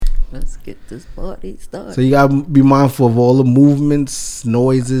Let's get this party started. So you gotta be mindful of all the movements,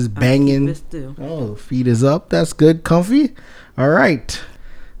 noises, banging. Oh, feet is up. That's good. Comfy. All right.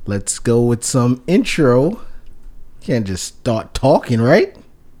 Let's go with some intro. Can't just start talking, right?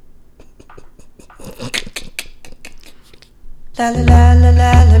 La la la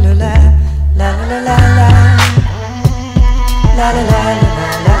la la la la la la la la la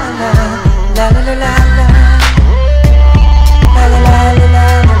la la la la.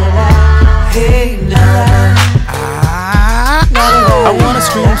 Hey, I wanna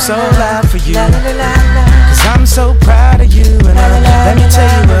scream so loud for you, cause I'm so proud of you. And let me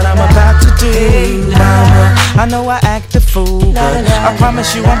tell you what I'm about to do. Mama, I know I act a fool, but I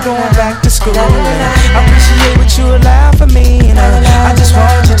promise you I'm going back to school. And I appreciate what you allow for me, and I just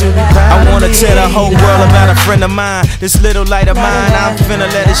want you to be proud. I wanna tell the whole world about a friend of mine. This little light of mine, I'm finna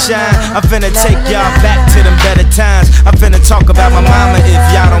let it shine. I'm finna take y'all back to them better times. I'm finna talk about my mama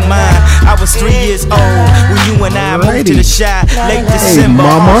if y'all don't mind. I was 3 years old when you and I moved to the Shy. Late December,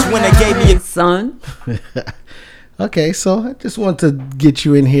 when they gave me a son. Okay, so I just want to get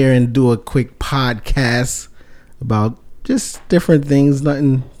you in here and do a quick podcast about just different things,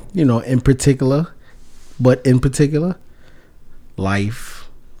 nothing, in particular, but in particular, life,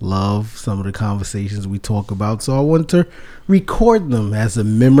 love, some of the conversations we talk about. So I want to record them as a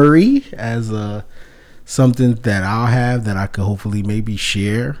memory, as a something that I'll have that I could hopefully maybe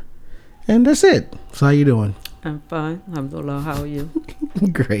share. And that's it. So how you doing? I'm fine. Alhamdulillah. How are you?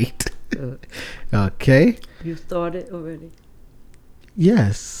 Great. Good. Okay. You started already?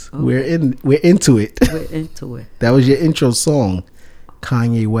 Yes. Oh. We're into it. We're into it. That was your intro song.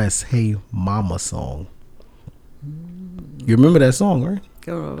 Kanye West, Hey Mama song. You remember that song, right?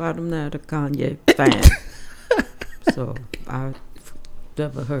 Girl, I'm not a Kanye fan. So I've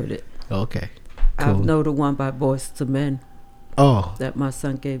never heard it. Okay. Cool. I know the one by Boyz II Men. Oh. That my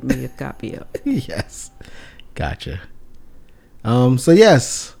son gave me a copy of. Yes. Gotcha. So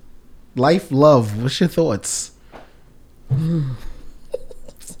yes. Life, love. What's your thoughts?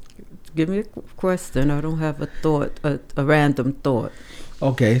 Give me a question. I don't have a thought, a random thought.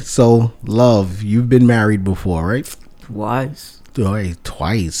 Okay, so love. You've been married before, right? Twice.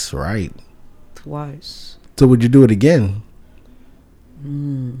 Twice, right? Twice. So would you do it again?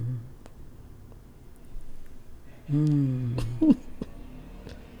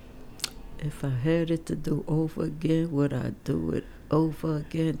 If I had it to do over again, would I do it over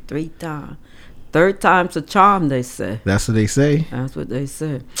again 3 times? 3rd time's a charm, they say. That's what they say? That's what they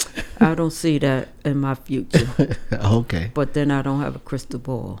say. I don't see that in my future. Okay. But then I don't have a crystal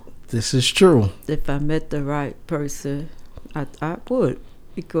ball. This is true. If I met the right person, I would.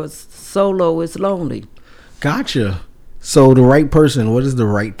 Because solo is lonely. Gotcha. So the right person, what is the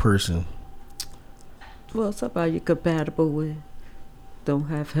right person? Well, somebody you're compatible with. Don't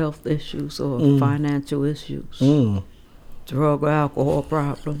have health issues or financial issues. Drug or alcohol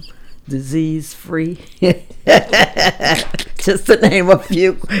problem. Disease free. Just to name a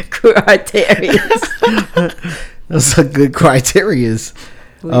few criteria. That's a good criteria.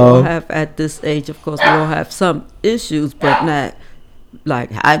 We all have, at this age, of course, we all have some issues, but not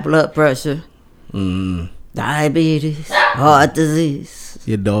like high blood pressure, diabetes, heart disease.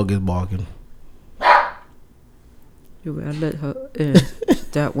 Your dog is barking. You gotta let her in.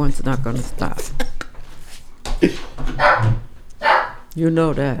 That one's not gonna stop. You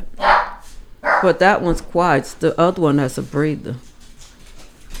know that. But that one's quiet. The other one has a breather.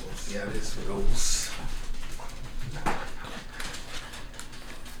 Yeah, this goes.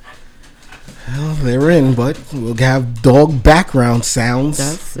 Well, they're in, but we'll have dog background sounds.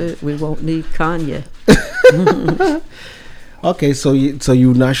 That's it. We won't need Kanye. Okay, so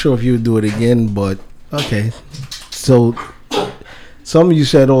you're not sure if you would do it again, but okay. So some you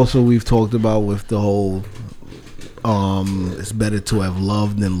said also we've talked about with the whole it's better to have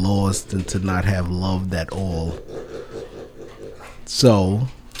loved than lost than to not have loved at all. So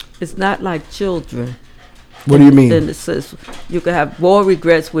it's not like children. What do you mean? Then it says you can have more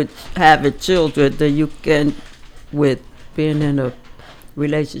regrets with having children than you can with being in a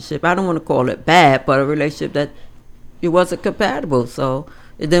relationship. I don't want to call it bad, but a relationship that it wasn't compatible, so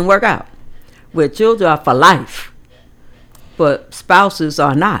it didn't work out. Where children are for life, but spouses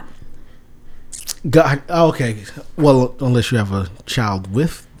are not. God, okay. Well, unless you have a child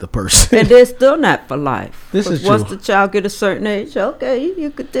with the person. And they're still not for life. This is once true. the child get a certain age, okay,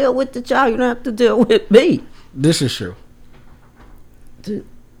 you could deal with the child. You don't have to deal with me. This is true.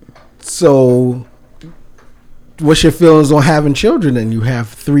 So, what's your feelings on having children? And you have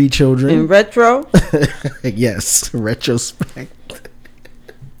 3 children. In retro? Yes, retrospect.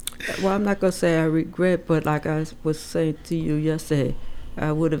 Well, I'm not going to say I regret, but like I was saying to you yesterday,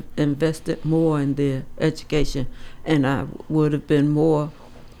 I would have invested more in their education, and I would have been more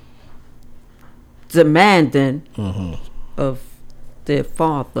demanding of their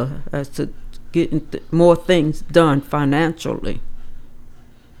father as to getting more things done financially.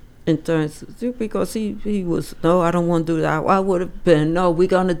 In terms of, because he was, no, I don't want to do that. I would have been, no, we're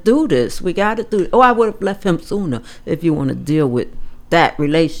going to do this. We got to do it. Oh, I would have left him sooner if you want to deal with that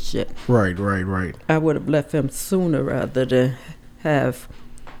relationship. Right. I would have left him sooner rather than have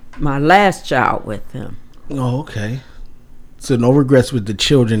my last child with him. Oh, okay. So no regrets with the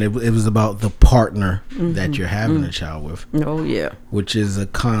children. It was about the partner that you're having a child with. Oh, yeah. Which is a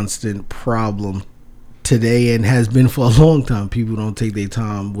constant problem today and has been for a long time. People don't take their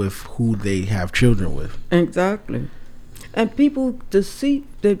time with who they have children with. Exactly. And people deceive.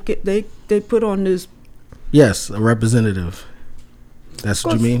 They put on this. Yes, a representative. That's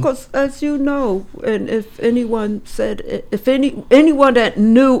what you mean? Because as you know, and if anyone said, if anyone that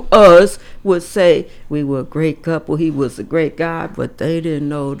knew us would say we were a great couple, he was a great guy, but they didn't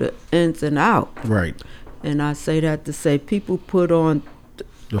know the ins and outs. Right. And I say that to say people put on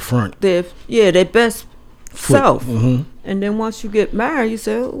the front. Their best self. And then once you get married, you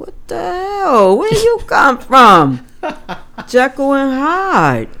say, oh, what the hell? Where you come from? Jekyll and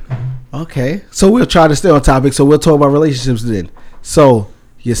Hyde. Okay. So we'll try to stay on topic. So we'll talk about relationships then. So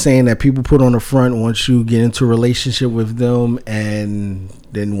you're saying that people put on the front once you get into a relationship with them, and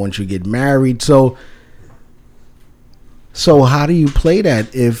then once you get married. So how do you play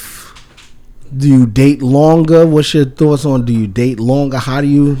that? Do you date longer? What's your thoughts on, do you date longer? How do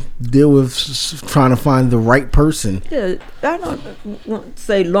you deal with trying to find the right person? Yeah, I don't want to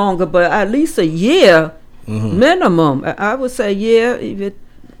say longer, but at least a year minimum. I would say a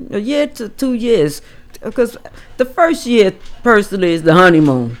year to 2 years. Because the first year, personally, is the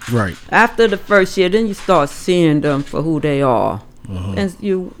honeymoon. Right. After the first year, then you start seeing them for who they are. And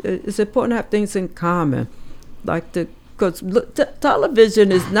it's important to have things in common. Because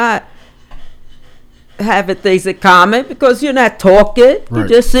television is not having things in common, because you're not talking. Right. You're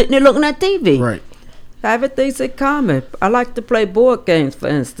just sitting there looking at TV. Right. Having things in common. I like to play board games, for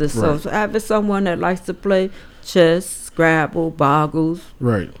instance. Right. So having someone that likes to play chess, Scrabble, Boggles.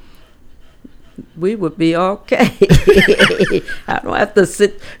 Right. We would be okay. I don't have to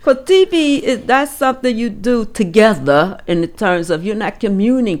sit, because TV that's something you do together in the terms of you're not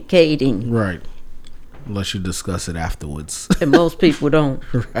communicating. Right. Unless you discuss it afterwards. And most people don't.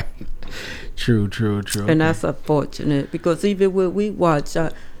 Right. True. And that's unfortunate, because even when we watch,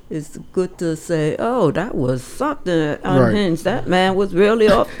 it's good to say, oh, that was something unhinged. Right. That man was really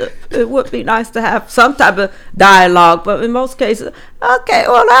off it would be nice to have some type of dialogue, but in most cases, okay,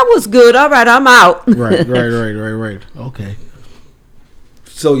 well, that was good. All right, I'm out. Right. Okay.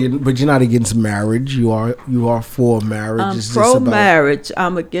 So, but you're not against marriage. You are for marriage. I'm pro-marriage.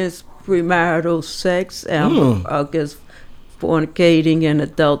 I'm against premarital sex. I'm against fornicating and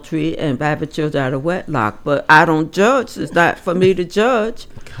adultery and having children out of wedlock. But I don't judge. It's not for me to judge.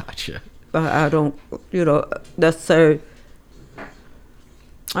 Gotcha. But I don't, necessarily.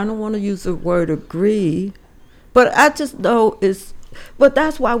 I don't want to use the word agree, but I just know but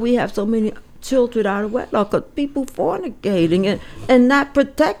that's why we have so many children out of wedlock, because people fornicating and not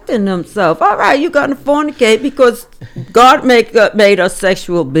protecting themselves. All right, you're going to fornicate because God made us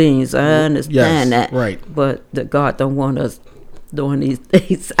sexual beings. I understand that. Right. But God don't want us doing these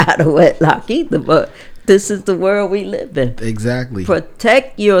things out of wedlock either. But this is the world we live in. Exactly.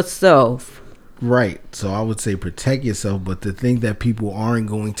 Protect yourself. Right. So I would say protect yourself, but to think that people aren't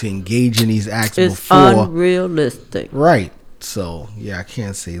going to engage in these acts it's unrealistic. Right. So, yeah, I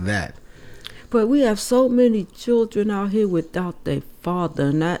can't say that. But we have so many children out here without their father,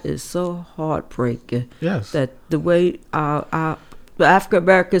 and that is so heartbreaking. Yes. That the way the African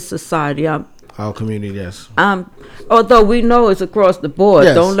American society, our community, yes. Although we know it's across the board,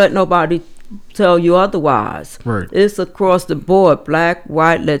 yes. Don't let nobody tell you otherwise. Right. It's across the board, black,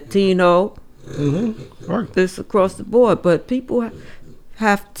 white, Latino. Right. It's across the board, but people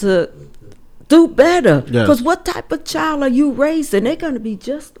have to do better. Because yes. What type of child are you raising? They're going to be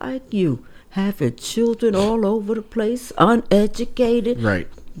just like you. Having children all over the place, uneducated, right,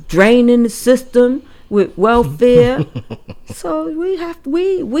 draining the system with welfare. So we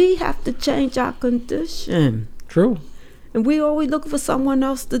have to change our condition. True. And we always looking for someone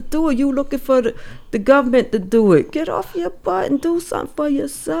else to do it. You looking for the government to do it. Get off your butt and do something for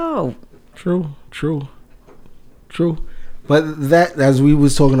yourself. True. But that, as we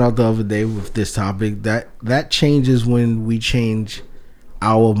was talking about the other day with this topic, that changes when we change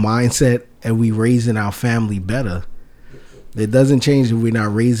our mindset and we raising our family better. It doesn't change if we're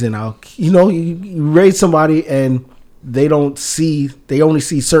not raising our, you raise somebody and they only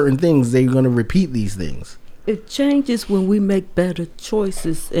see certain things. They're going to repeat these things. It changes when we make better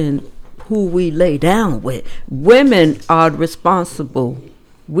choices in who we lay down with. Women are responsible.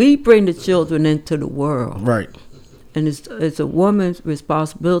 We bring the children into the world. Right. And it's a woman's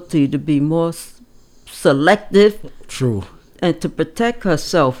responsibility to be more selective. True. And to protect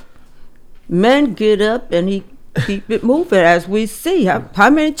herself. Men get up and he keep it moving, as we see. How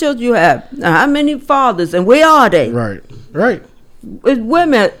many children you have? How many fathers? And where are they? Right. Right. With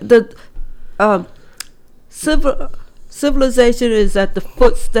women, the civilization is at the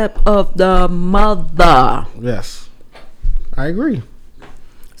footstep of the mother. Yes, I agree.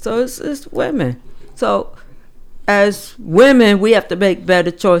 So it's women. So as women, we have to make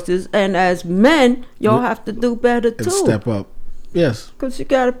better choices, and as men, y'all have to do better too. And step up. Yes. Because you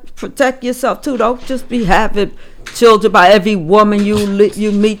gotta protect yourself too. Don't just be having children by every woman you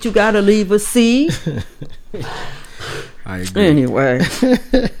meet. You gotta leave a seed. I agree. Anyway,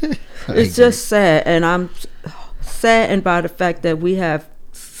 it's just sad, and I'm saddened by the fact that we have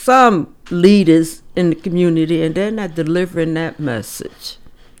some leaders in the community and they're not delivering that message.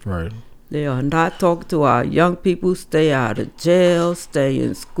 Right. They are not talking to our young people. Stay out of jail, stay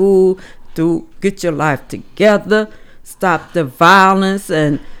in school, get your life together, stop the violence,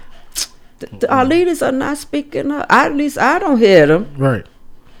 and our leaders are not speaking up. At least I don't hear them. Right.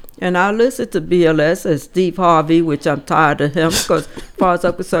 And I listen to BLS and Steve Harvey, which I'm tired of him because, as far as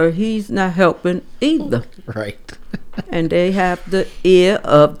I'm concerned, he's not helping either. Right. And they have the ear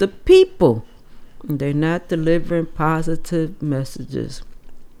of the people. They're not delivering positive messages.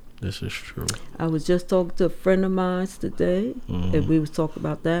 This is true. I was just talking to a friend of mine today, and we was talking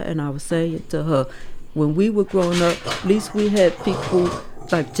about that, and I was saying to her, when we were growing up, at least we had people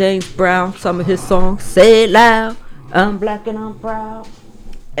like James Brown, some of his songs, Say It Loud, I'm Black and I'm Proud,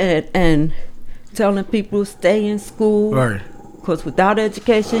 and telling people stay in school. Right. Because without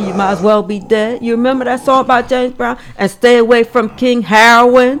education, you might as well be dead. You remember that song by James Brown? And stay away from King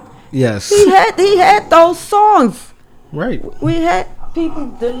Heroin. Yes. He had those songs. Right. We had people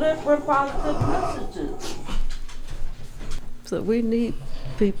delivering positive messages. So we need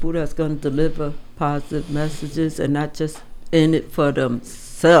people that's going to deliver positive messages and not just in it for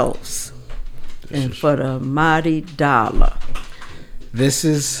themselves and for the mighty dollar. This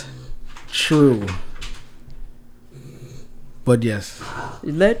is true. But yes.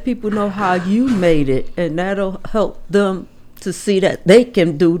 Let people know how you made it, and that'll help them to see that they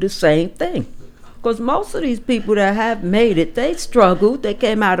can do the same thing. Because most of these people that have made it, they struggled. They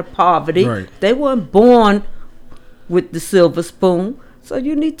came out of poverty. Right. They weren't born with the silver spoon. So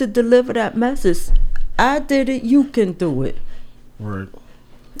you need to deliver that message. I did it, you can do it. Right.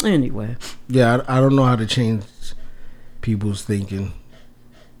 Anyway. Yeah, I don't know how to change people's thinking.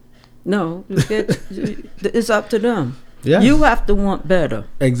 No, it's up to them. Yeah. You have to want better.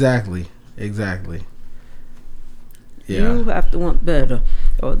 Exactly. Yeah. You have to want better.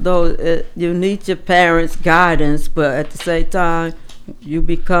 Although you need your parents' guidance, but at the same time, you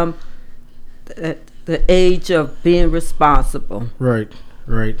become at the age of being responsible. Right.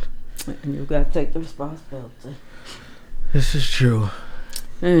 And you got to take the responsibility. This is true.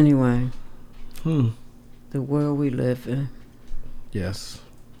 Anyway. The world we live in. Yes.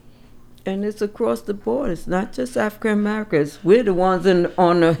 And it's across the board. It's not just African Americans. We're the ones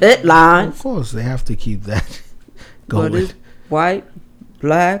on the headlines. Of course, they have to keep that going. But it's white,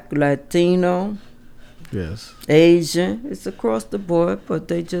 black, Latino, yes, Asian. It's across the board, but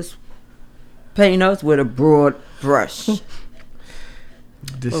they just paint us with a broad brush.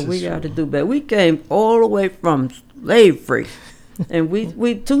 But we got to do better. We came all the way from slavery, and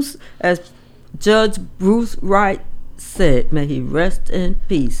we too, as Judge Bruce Wright said, may he rest in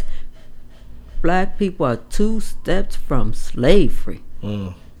peace. Black people are 2 steps from slavery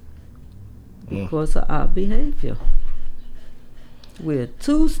because of our behavior. We're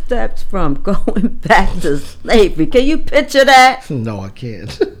 2 steps from going back to slavery. Can you picture that? No, I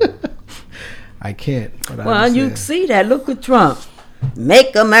can't. I can't. But Well, you see that. Look at Trump.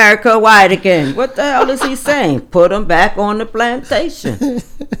 Make America white again. What the hell is he saying? Put them back on the plantation.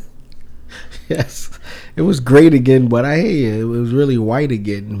 Yes. It was great again, but I hear you. It was really white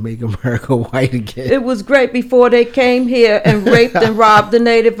again. Make America white again. It was great before they came here and raped and robbed the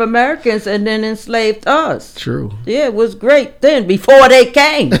Native Americans and then enslaved us. True. Yeah, it was great then before they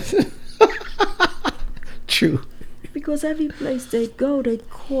came. True. Because every place they go, they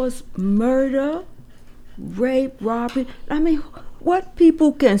cause murder, rape, robbery. I mean, what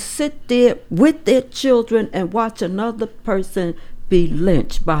people can sit there with their children and watch another person be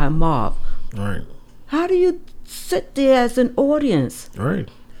lynched by a mob? Right. How do you sit there as an audience? Right.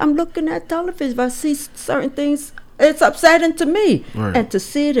 I'm looking at television. If I see certain things, It's upsetting to me. Right. And to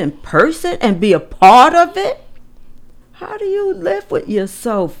see it in person and be a part of it, how do you live with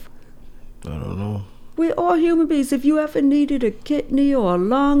yourself? I don't know. We're all human beings. If you ever needed a kidney or a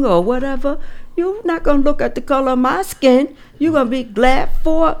lung or whatever, you're not going to look at the color of my skin. You're going to be glad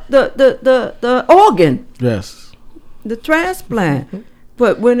for the organ, Yes. the transplant.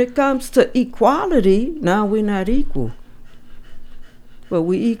 But when it comes to equality, now we're not equal. But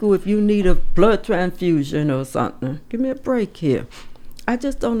we equal if you need a blood transfusion or something. Give me a break here. I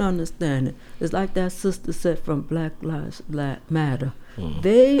just don't understand it. It's like that sister said from Black Lives Matter.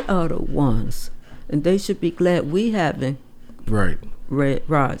 They are the ones, and they should be glad we haven't Right. red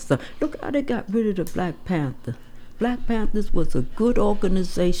rights. So look how they got rid of the Black Panther. Black Panthers was a good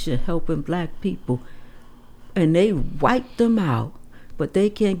organization helping black people, and they wiped them out. But they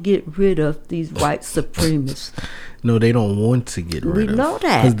can't get rid of these white supremacists. No, they don't want to get rid We of. know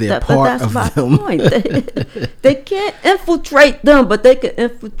that. Because they're But part that's of my them. point. They can't infiltrate them, but they can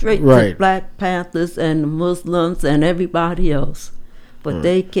infiltrate the Right. Black Panthers and the Muslims and everybody else. But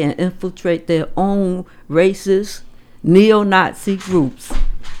they can't infiltrate their own racist, neo-Nazi groups.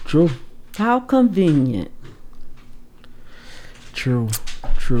 True. How convenient. True.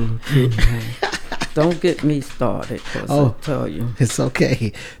 Don't get me started, 'cause Oh. I'll tell you. It's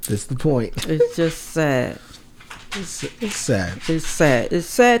okay. That's the point. It's just sad. It's sad. It's sad. It's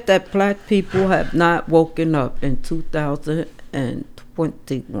sad that black people have not woken up in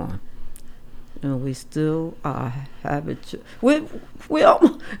 2021. And we still are having... We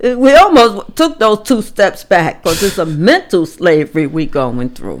almost took those 2 steps back because it's a mental slavery we going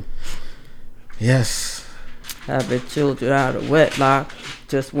through. Yes. Having children out of wedlock,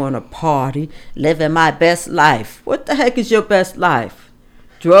 just want to party, living my best life. What the heck is your best life?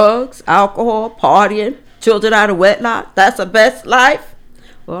 Drugs, alcohol, partying, children out of wedlock? That's a best life?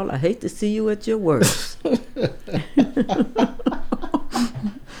 Well, I hate to see you at your worst.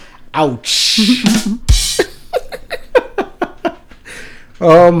 Ouch.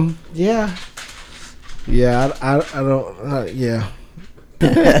 Yeah. Yeah, I don't, yeah.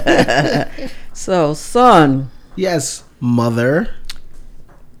 So, son, Yes, mother.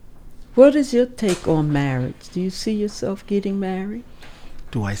 what is your take on marriage? Do you see yourself getting married?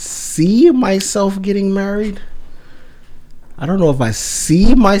 Do I see myself getting married? I don't know if I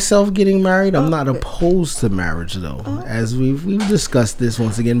see myself getting married. I'm not opposed to marriage though, as we've discussed this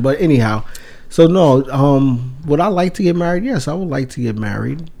once again. But anyhow, so no, would I like to get married? Yes, I would like to get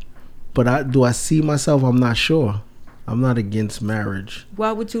married. But do I see myself? I'm not sure. I'm not against marriage.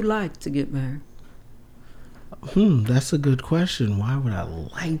 Why would you like to get married? That's a good question. Why would I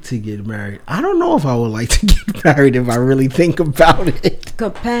like to get married? I don't know if I would like to get married if I really think about it.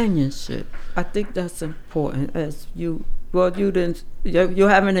 Companionship. I think that's important. As you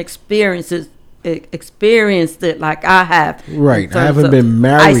haven't experienced it like I have. Right. in I terms haven't of been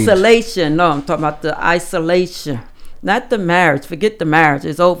married. Isolation. No, I'm talking about the isolation, not the marriage. Forget the marriage.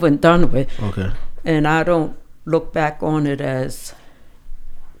 It's over and done with. Okay. And I don't look back on it as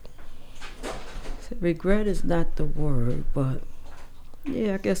regret is not the word, but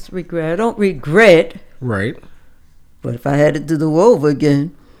yeah, I guess regret. I don't regret. Right. But if I had it to do over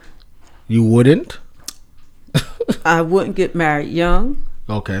again, You wouldn't? I wouldn't get married young.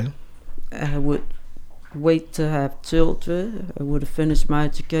 Okay. I would wait to have children. I would have finished my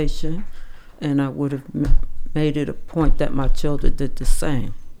education, and I would have made it a point that my children did the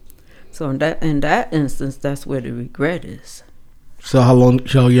same. So in that instance, that's where the regret is. So how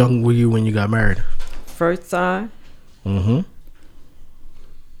young were you when you got married? First time, Mm-hmm.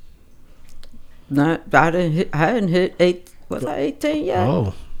 I hadn't hit 8. Was I 18 yet?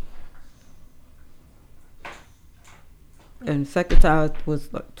 Oh. And second time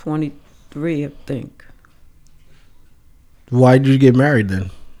was like 23, I think. Why did you get married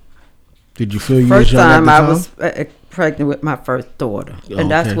then? Did you feel you First was young time at I the was pregnant with my first daughter, and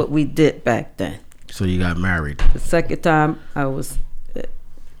that's Okay. what we did back then. So you got married. The second time I was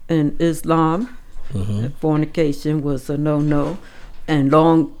in Islam, Mm-hmm. fornication was a no, and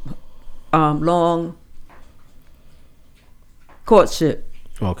long courtship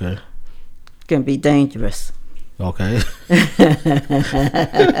Okay. can be dangerous. Okay.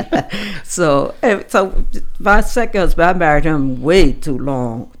 So my second husband, I married him way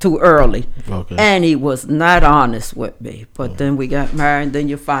too early. Okay. And he was not honest with me. But then we got married, and then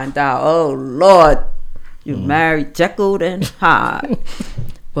you find out, oh Lord, you married Jekyll and Hyde.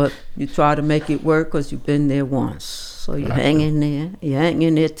 But you try to make it work because you've been there once. So you hang in there. You hang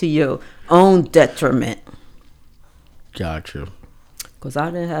in there to your own detriment. Gotcha. Because I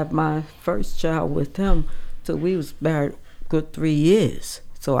didn't have my first child with him till we was married good 3 years.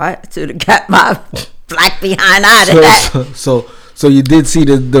 So I should have got my black behind out of that. So you did see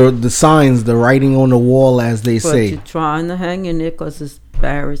the signs, the writing on the wall, as they But say. you're trying to hang in there because it's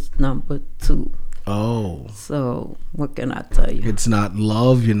marriage number 2. Oh. So what can I tell you? It's not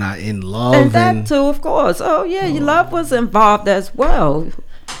love. You're not in love. And that too, of course. Oh yeah, your love was involved as well.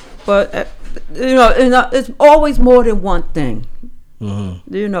 But it's always more than one thing.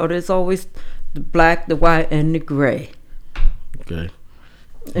 Mm-hmm. There's always the black, the white, and the gray. Okay.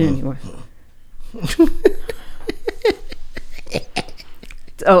 Anyway.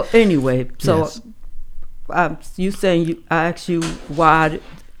 So Yes. you saying I asked you why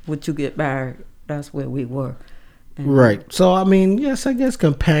would you get married? That's where we were. And Right. So I mean, yes, I guess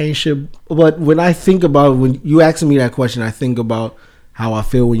companionship. But when I think about, when you asking me that question, I think about how I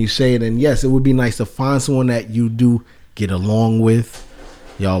feel when you say it. And yes, it would be nice to find someone that you do get along with.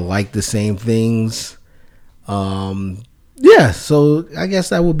 Y'all like the same things. Yeah. So I guess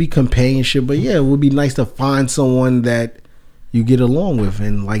that would be companionship. But yeah, it would be nice to find someone that you get along with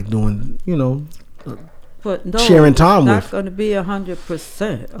and like doing, But no, sharing time it's with. not going to be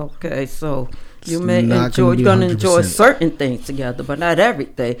 100%. Okay, so you It's may not enjoy. gonna be You're going to enjoy 100%. certain things together, but not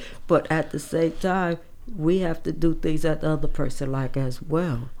everything. But at the same time, we have to do things that the other person like as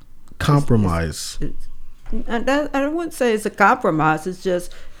well. Compromise. And that, I wouldn't say it's a compromise. It's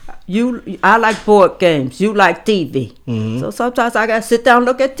just I like board games. You like TV. Mm-hmm. So sometimes I gotta sit down and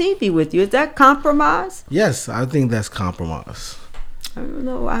look at TV with you. Is that compromise? Yes, I think that's compromise. I don't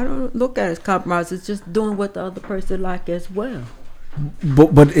know. I don't look at it as compromise. It's just doing what the other person like as well.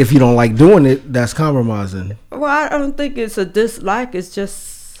 But if you don't like doing it, that's compromising. Well, I don't think it's a dislike. It's just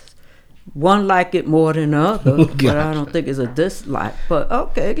one like it more than the other. But I don't think it's a dislike. But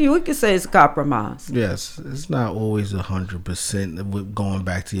okay, we can say it's a compromise. Yes, it's not always 100%. Going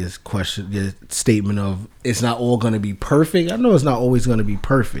back to your question, your statement of it's not all going to be perfect. I know it's not always going to be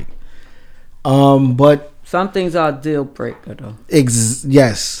perfect. But some things are a deal breaker, though.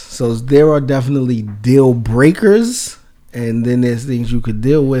 yes, so there are definitely deal breakers, and then there's things you could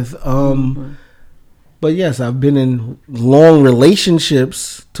deal with. But yes, I've been in long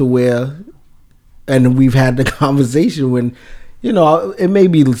relationships to where, and we've had the conversation when, it may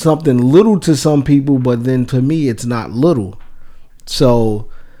be something little to some people, but then to me, it's not little. So,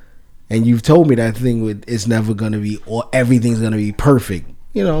 and you've told me that thing with it's never going to be, or everything's going to be perfect.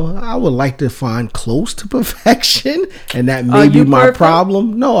 I would like to find close to perfection, and that may be my perfect?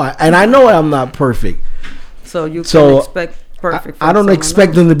 problem. No, I know I'm not perfect. So you can expect perfect. I don't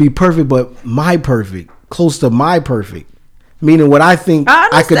expect them to be perfect, but my perfect, close to my perfect, meaning what I think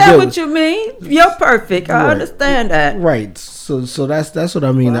I could do. I understand what you mean. You're perfect. I understand that. Right. So that's what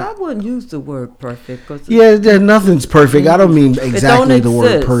I mean. Well, I wouldn't use the word perfect because nothing's perfect. I don't mean exactly the word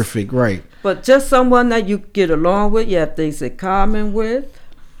exist. perfect. Right. But just someone that you get along with, you have things in common with.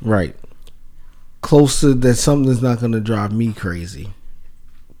 Right. Closer that something that's not going to drive me crazy,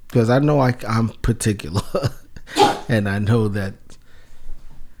 because I know I'm particular, and I know that.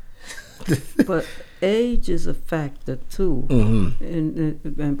 But age is a factor too,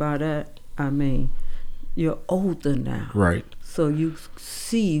 and by that I mean you're older now, right? So you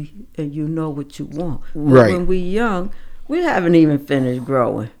see and you know what you want. Right. When we're young, we haven't even finished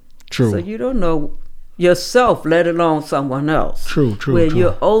growing. True. So you don't know yourself, let alone someone else. True. Where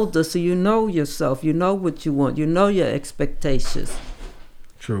you're older, so you know yourself, you know what you want, you know your expectations.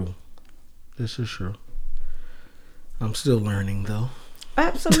 True. This is true. I'm still learning though.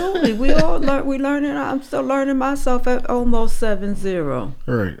 Absolutely. We all learn. We learning. I'm still learning myself at almost 70.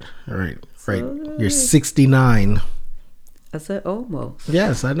 Right. So, You're 69. I said almost.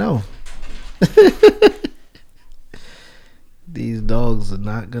 Yes, I know. These dogs are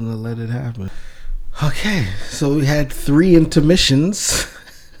not gonna let it happen. Okay, so we had 3 intermissions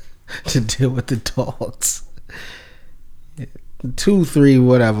to deal with the dogs. 2, 3,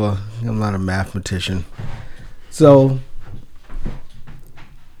 whatever. I'm not a mathematician. So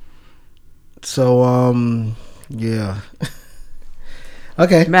yeah.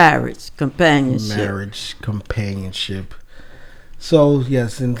 Okay. Marriage, companionship. So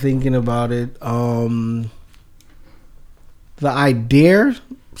yes, in thinking about it, the idea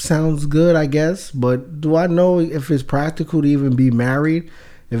sounds good, I guess, but do I know if it's practical to even be married?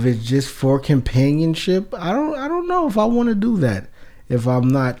 If it's just for companionship, I don't know if I want to do that if I'm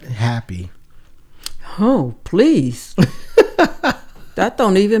not happy. Oh, please. That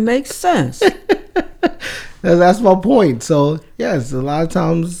don't even make sense. That's my point. So yes, a lot of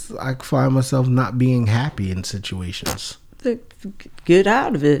times I find myself not being happy in situations. Get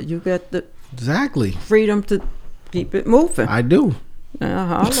out of it. You got the Exactly. freedom to keep it moving. I do.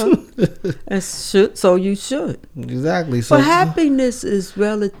 And so you should. Exactly. So But happiness is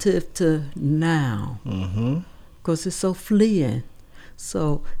relative to now. Because it's so fleeting.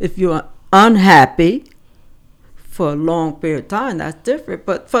 So if you're unhappy for a long period of time, that's different.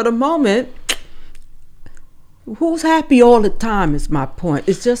 But for the moment, who's happy all the time is my point.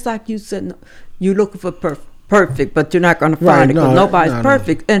 It's just like you said, you're looking for perfect, but you're not going to find it because nobody's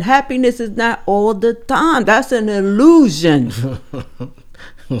perfect. And happiness is not all the time. That's an illusion.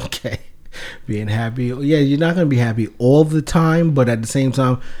 Okay. Being happy. Yeah, you're not going to be happy all the time, but at the same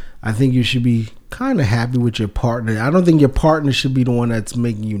time, I think you should be kind of happy with your partner. I don't think your partner should be the one that's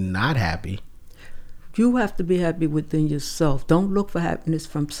making you not happy. You have to be happy within yourself. Don't look for happiness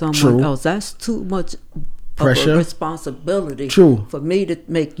from someone else. That's too much pressure, responsibility. For me to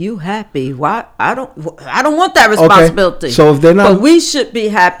make you happy. Why? I don't want that responsibility. Okay. So if they're not, but we should be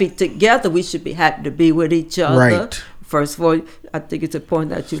happy together. We should be happy to be with each other. Right. First of all, I think it's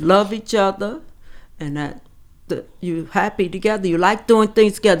important that you love each other, and that you're happy together. You like doing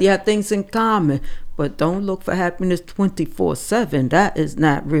things together. You have things in common. But don't look for happiness 24/7. That is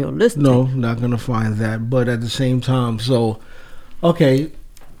not realistic. No, not gonna find that. But at the same time, so okay,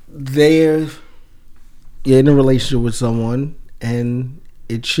 you're in a relationship with someone, and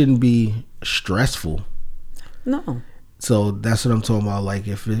it shouldn't be stressful. No. So that's what I'm talking about. Like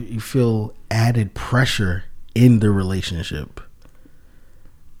if you feel added pressure in the relationship,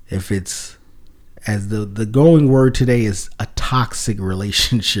 if it's, as the going word today is, a toxic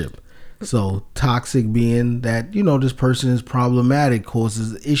relationship. So toxic being that, this person is problematic,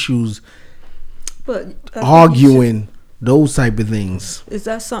 causes issues, but arguing, those type of things. Is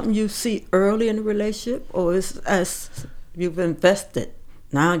that something you see early in the relationship, or is as you've invested,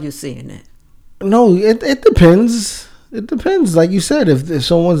 now you're seeing it? No, it depends. It depends. Like you said, if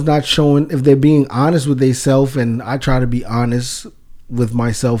someone's not showing, if they're being honest with themselves, and I try to be honest with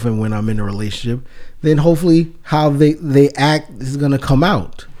myself and when I'm in a relationship, then hopefully how they act is going to come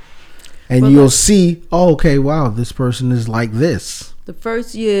out. And you'll see, okay, wow, this person is like this. The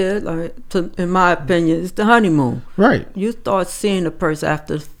first year, in my opinion, is the honeymoon. Right. You start seeing a person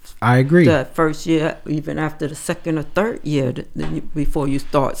after. I agree. That first year, even after the second or third year, before you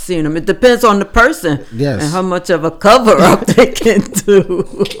start seeing them. It depends on the person. Yes. And how much of a cover-up they can do.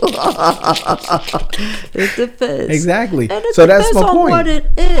 It depends. Exactly. And it so depends that's my on point. what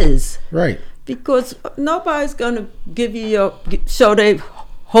it is. Right. Because nobody's going to give you show their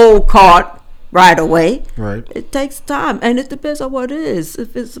whole card right away. Right. It takes time, and it depends on what it is.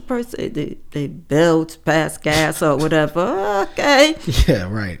 If it's a person they belch, pass gas, or whatever, okay. Yeah,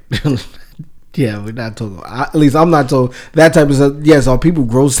 right. Yeah, we're not talking. At least I'm not talking that type of stuff. Yes, are people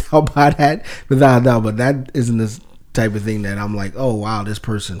grossed out by that? Without a doubt, but that isn't this type of thing that I'm like, oh wow, this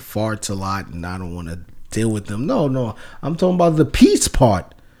person farts a lot, and I don't want to deal with them. No, I'm talking about the peace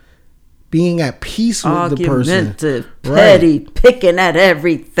part. Being at peace with the person. Argumentative, petty, picking at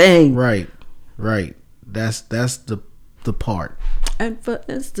everything. Right. That's the part. And for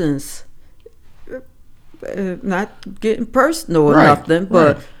instance, not getting personal or nothing,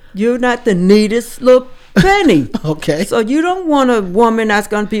 but you're not the neatest little penny. Okay. So you don't want a woman that's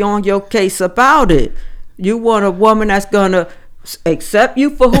going to be on your case about it. You want a woman that's going to accept you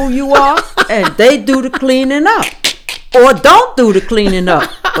for who you are, and they do the cleaning up. Or don't do the cleaning up.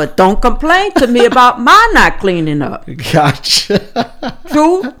 But don't complain to me about my not cleaning up. Gotcha.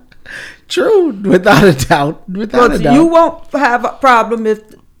 True, without a doubt. Without a doubt. You won't have a problem if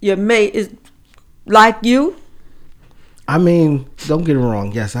your mate is like you. I mean, don't get me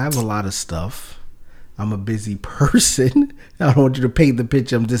wrong. Yes, I have a lot of stuff. I'm a busy person. I don't want you to paint the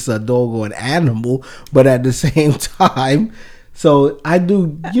picture I'm just a dog or an animal. But at the same time, so I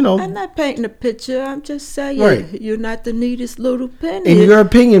do, I'm not painting a picture. I'm just saying you're not the neatest little penny. In your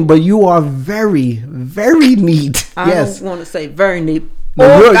opinion, but you are very, very neat. I don't want to say very neat.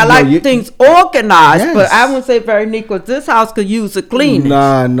 I like things organized, but I wouldn't say very neat because this house could use a cleaning.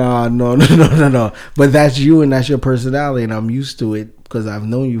 No. But that's you and that's your personality, and I'm used to it because I've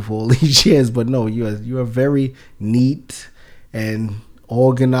known you for all these years. But no, you are very neat and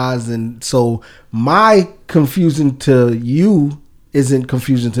organized, and so my confusion to you isn't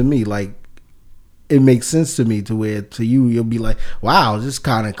confusing to me. Like it makes sense to me to where to you you'll be like, wow, this is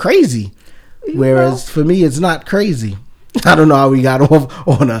kind of crazy. Whereas for me, it's not crazy. I don't know how we got off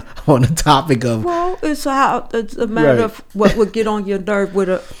on a topic of. Well, it's a matter of what would get on your nerve with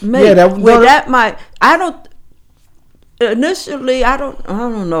a mate. Yeah, that might. I don't. Initially, I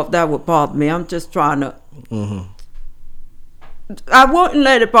don't know if that would bother me. I'm just trying to. Mm-hmm. I wouldn't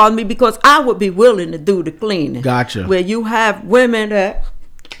let it bother me because I would be willing to do the cleaning. Gotcha. Where you have women that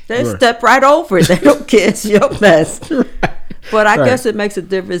they step right over it. They don't care. It's your mess. But I Right. guess it makes a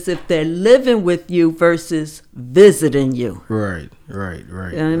difference if they're living with you versus visiting you. Right. You know what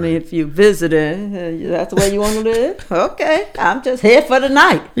I mean? right. If you visiting, that's the way you want to live. Okay, I'm just here for the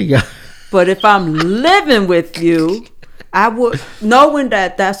night. Yeah. But if I'm living with you, I would, knowing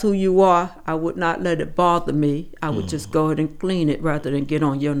that that's who you are, I would not let it bother me. I would just go ahead and clean it rather than get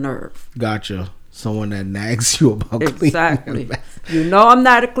on your nerve. Gotcha. Someone that nags you about cleaning. Exactly. You know I'm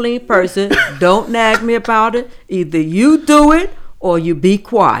not a clean person. Don't nag me about it. Either you do it or you be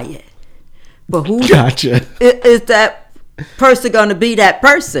quiet. But who Gotcha. is that person going to be that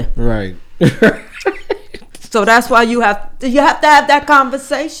person? Right. So that's why you have to have that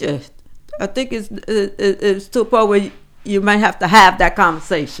conversation. I think it's to a point where you may have to have that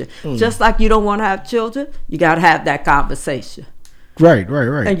conversation. Just like you don't want to have children, you got to have that conversation. Right.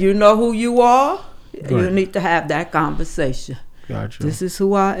 And you know who you are, you Right. need to have that conversation. Gotcha. This is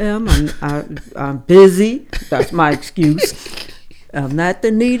who I am. I'm busy. That's my excuse. I'm not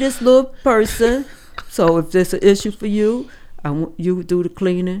the neatest little person. So if there's an issue for you, I want you to do the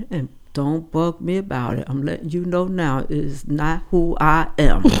cleaning and don't bug me about it. I'm letting you know now it is not who I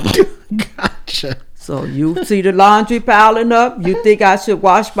am. Gotcha. So you see the laundry piling up, you think I should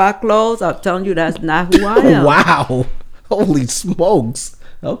wash my clothes? I'm telling you that's not who I am. Wow. Holy smokes.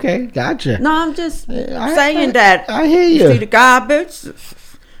 Okay. Gotcha. No, I'm just I- saying that. I hear You you. see the garbage?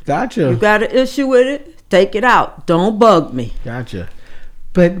 Gotcha. You got an issue with it? Take it out. Don't bug me. Gotcha.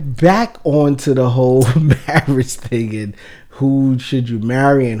 But back onto the whole marriage thing and who should you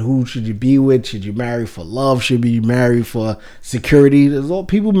marry and who should you be with? Should you marry for love? Should you marry for security? There's all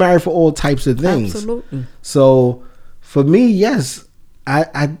people marry for all types of things. Absolutely. So for me, yes,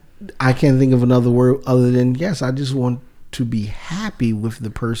 I can't think of another word other than yes. I just want to be happy with the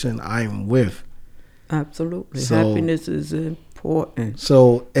person I'm with. Absolutely. So- Happiness is important.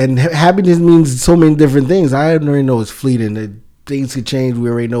 So, and happiness means so many different things. I already know it's fleeting. That things could change. We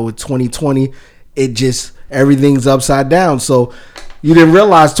already know with 2020, it just, everything's upside down. So you didn't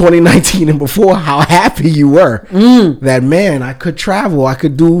realize 2019 and before how happy you were. That, man, I could travel. I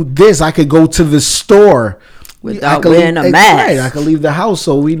could do this. I could go to the store. Without I could wearing a mask. Right, I could leave the house.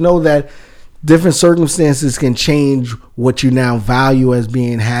 So we know that different circumstances can change what you now value as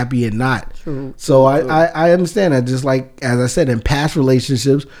being happy and not. True. So I understand that. Just like, as I said, in past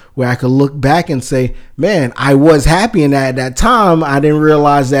relationships where I could look back and say, man, I was happy in that at that time. I didn't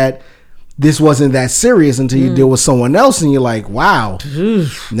realize that this wasn't that serious until you deal with someone else and you're like, wow,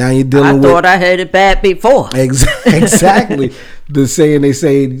 now you're I dealing thought with. I had it bad before. Exactly. The saying they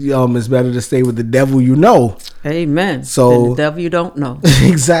say, it's better to stay with the devil you know. Amen. So- And the devil you don't know.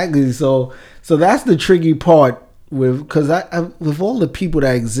 Exactly. So that's the tricky part because I with all the people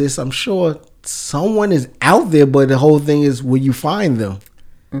that exist, I'm sure someone is out there, but the whole thing is will you find them?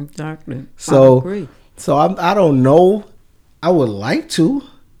 Exactly. So I agree. So I don't know. I would like to,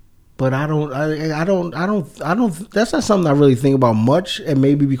 but I don't. That's not something I really think about much, and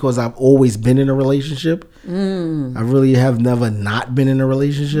maybe because I've always been in a relationship. I really have never not been in a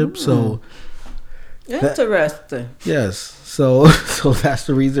relationship. So Interesting. yes, so that's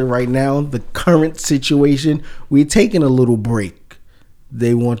the reason right now, the current situation, we're taking a little break.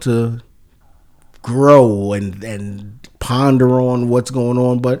 They want to grow and ponder on what's going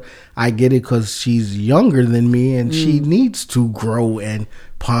on, but I get it because she's younger than me and she needs to grow and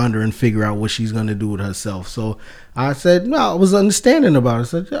ponder and figure out what she's going to do with herself. So I said, no, I was understanding about it. I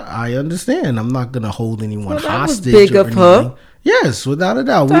said, yeah, I understand. I'm not going to hold anyone Well, that was hostage. big or of her. anything. Yes, without a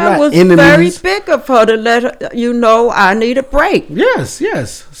doubt. That We're was not very enemies. big of her to let her, you know I need a break. Yes.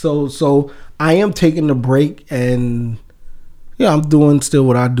 So I am taking a break, and yeah, I'm doing still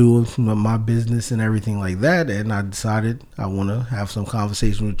what I do, my business and everything like that. And I decided I want to have some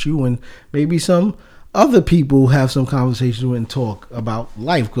conversation with you, and maybe some other people have some conversation and talk about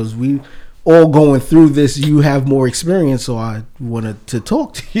life, because we all going through this. You have more experience, so I wanted to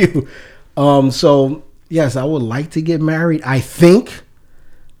talk to you. So yes, I would like to get married, I think,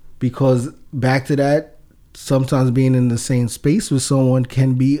 because back to that, sometimes being in the same space with someone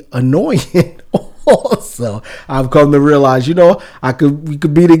can be annoying. Also, I've come to realize, we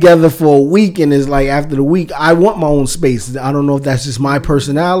could be together for a week, and it's like after the week, I want my own space. I don't know if that's just my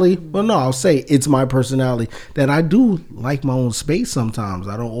personality. Well, no, I'll say it's my personality that I do like my own space sometimes.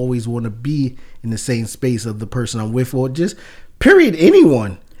 I don't always want to be in the same space of the person I'm with, or just period,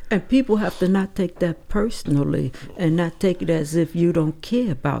 anyone. And people have to not take that personally and not take it as if you don't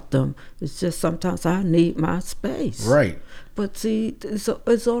care about them. It's just sometimes I need my space. Right. But see,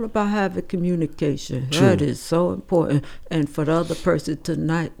 it's all about having communication. True. That is so important. And for the other person to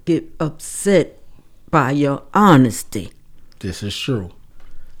not get upset by your honesty. This is true.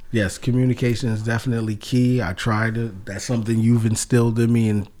 Yes, communication is definitely key. I try to. That's something you've instilled in me,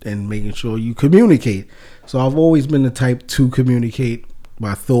 and making sure you communicate. So I've always been the type to communicate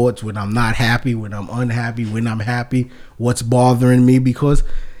my thoughts when I'm not happy, when I'm unhappy, when I'm happy, what's bothering me. Because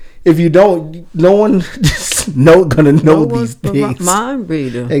if you don't, no one gonna know these things. Mind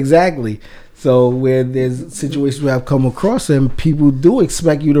reader. Exactly. So where there's situations where I've come across them, people do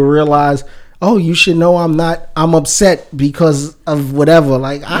expect you to realize, oh, you should know I'm upset because of whatever.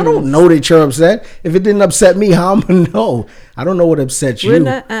 Like, I don't know that you're upset. If it didn't upset me, how am I gonna know? I don't know what upsets you. We're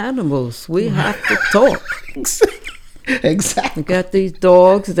not animals. We have to talk. Exactly. You got these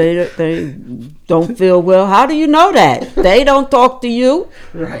dogs, they don't feel well. How do you know that? They don't talk to you.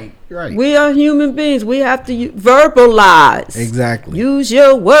 Right. We are human beings. We have to verbalize. Exactly. Use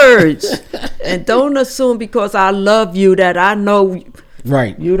your words. And don't assume because I love you that I know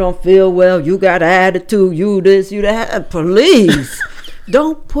right. You don't feel well. You got an attitude. You this, you that. Please.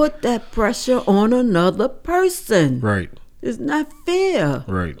 Don't put that pressure on another person. Right. It's not fair.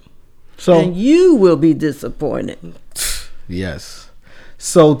 Right. So, and you will be disappointed. Yes.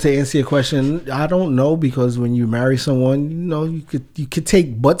 So to answer your question, I don't know, because when you marry someone, you could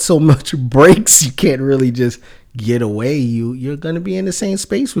take but so much breaks. You can't really just get away. You're gonna be in the same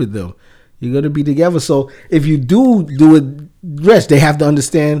space with them. You're gonna be together. So if you do it, rest, they have to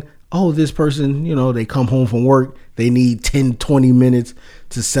understand. Oh, this person, they come home from work. They need 10, 20 minutes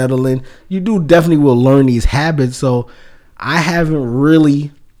to settle in. You definitely will learn these habits. So I haven't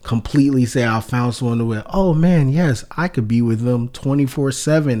really completely say I found someone where, oh man, yes, I could be with them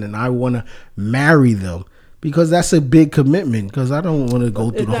 24/7 and I want to marry them, because that's a big commitment, because I don't want to go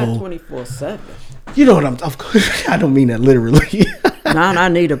through the whole 24/7. You know what of course I don't mean that literally. Now I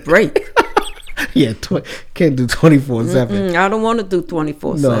need a break. Yeah, can't do 24/7. I don't want to do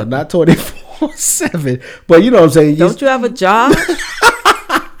 24/7. No, not 24/7. But you know what I'm saying. Don't you have a job?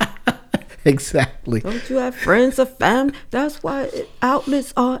 Exactly. Don't you have friends or family? That's why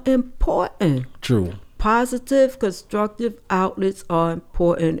outlets are important. True. Positive, constructive outlets are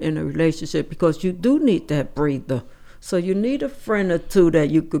important in a relationship, because you do need that breather. So you need a friend or two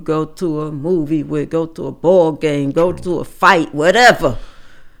that you could go to a movie with, go to a ball game, go to a fight, whatever.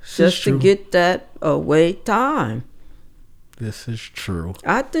 Just to get that away time. This is true.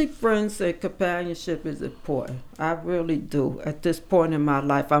 I think friends and companionship is important. I really do. At this point in my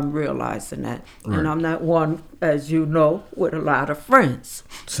life, I'm realizing that. Right. And I'm not one, as you know, with a lot of friends.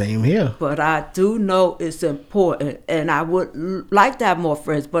 Same here. But I do know it's important. And I would like to have more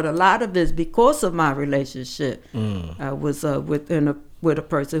friends. But a lot of it is because of my relationship. I was with a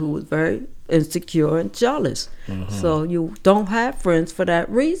person who was very insecure and jealous. Mm-hmm. So you don't have friends for that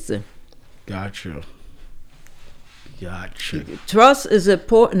reason. Gotcha. Trust is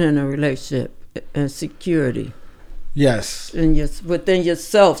important in a relationship, and security. Yes. Within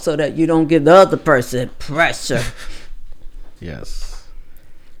yourself, so that you don't give the other person pressure. Yes.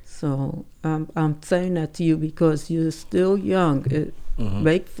 So I'm saying that to you because you're still young.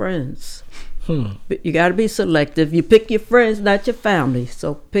 Make friends. But you got to be selective. You pick your friends, not your family.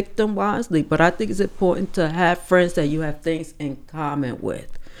 So pick them wisely. But I think it's important to have friends that you have things in common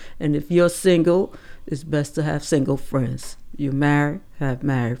with. And if you're single, it's best to have single friends. You married, have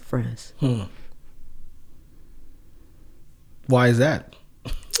married friends. Why is that?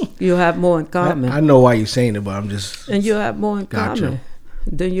 You have more in common. I know why you're saying it, but I'm just... And you have more in common.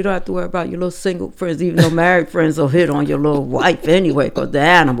 Then you don't have to worry about your little single friends, even though married friends will hit on your little wife anyway, because they're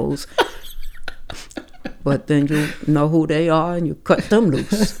animals. But then you know who they are and you cut them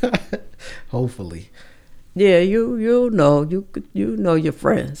loose. Hopefully. Yeah, you know your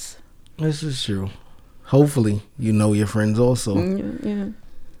friends. This is true. Hopefully, you know your friends also. Yeah.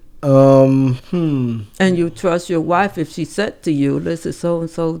 And you trust your wife if she said to you, listen,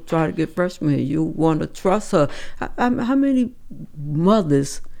 so-and-so try to get fresh from here. You want to trust her. How many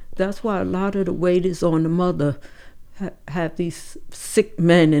mothers, that's why a lot of the weight is on the mother, have these sick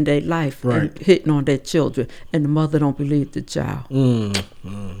men in their life, right, and hitting on their children, and the mother don't believe the child.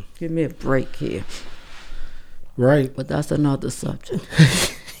 Give me a break here. Right. But that's another subject.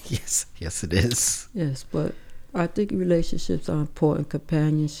 Yes, it is. Yes, but I think relationships are important.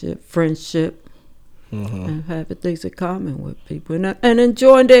 Companionship, friendship, and having things in common with people, and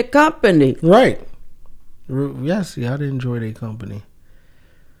enjoying their company. Right. Yes, you have to enjoy their company.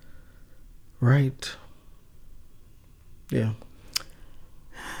 Right. Yeah.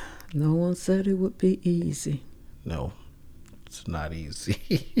 No one said it would be easy. No, it's not easy.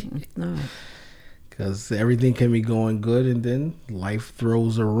 It's not. Because everything can be going good, and then life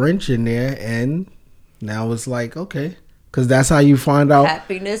throws a wrench in there, and now it's like, okay. Because that's how you find out.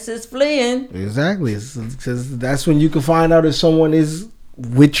 Happiness is fleeing. Exactly. Because that's when you can find out if someone is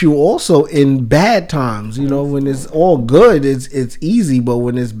with you also in bad times. You know, when it's all good, it's easy. But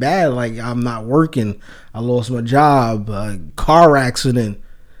when it's bad, like I'm not working, I lost my job, car accident,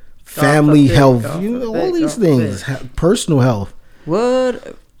 family health, all these things, personal health.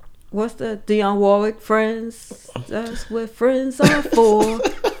 What's that? Dionne Warwick, Friends. That's what friends are for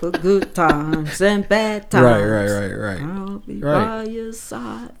good times and bad times. Right. I'll be by your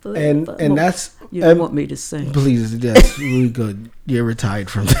side. And that's you don't want me to sing. Please, that's really good. You're retired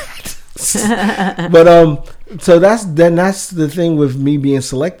from that. But so that's the thing with me being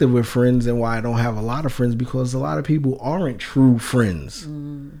selective with friends and why I don't have a lot of friends, because a lot of people aren't true friends.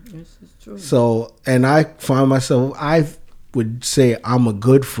 This is true. So, and I find myself, I would say I'm a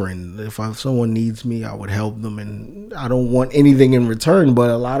good friend. If someone needs me, I would help them, and I don't want anything in return. But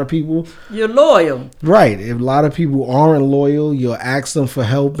a lot of people, you're loyal, right? If a lot of people aren't loyal, you'll ask them for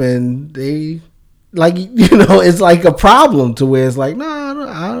help, and they, like, it's like a problem to where it's like,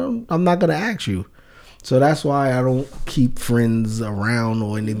 no, I'm not gonna ask you. So that's why I don't keep friends around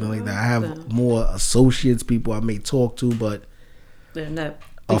or anything like that. I have more associates, people I may talk to, but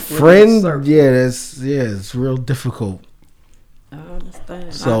a friend, it's real difficult. I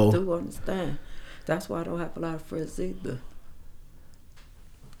understand. So, I do understand. That's why I don't have a lot of friends either.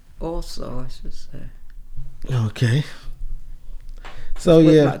 Also, I should say. Okay. So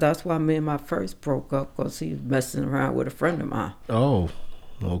that's why me and my first broke up, because he was messing around with a friend of mine. Oh,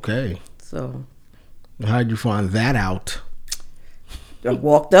 okay. So. How'd you find that out? I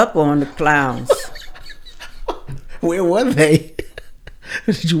walked up on the clowns. Where were they?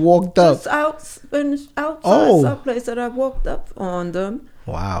 You walked up? Outside someplace that I walked up on them.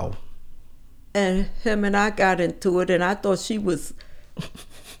 Wow. And him and I got into it, and I thought she was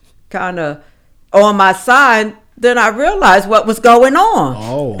kind of on my side. Then I realized what was going on.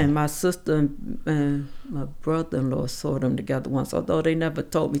 Oh. And my sister and my brother-in-law saw them together once, although they never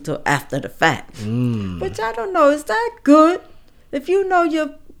told me till after the fact. But I don't know, is that good? If you know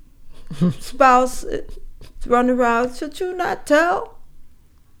your spouse is running around, should you not tell?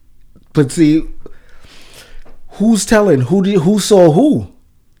 But see, who's telling? Who saw who?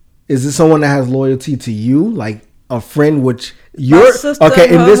 Is it someone that has loyalty to you, like a friend? Which you're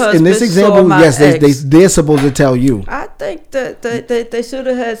okay in this example? Yes, they're supposed to tell you. I think that they should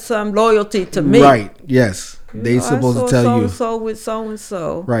have had some loyalty to me. Right? Yes, they supposed to tell you. So with so and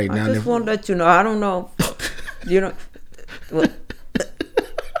so. Right I now, just want to let you know. I don't know.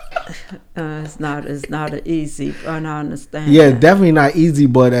 It's not an easy, and I understand. Yeah, definitely not easy,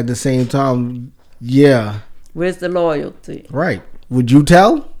 but at the same time, yeah. Where's the loyalty? Right. Would you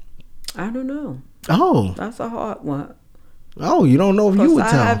tell? I don't know. Oh. That's a hard one. Oh, you don't know if you would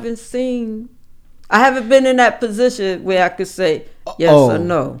tell. I haven't been in that position where I could say yes or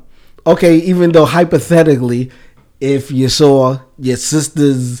no. Okay, even though hypothetically, if you saw your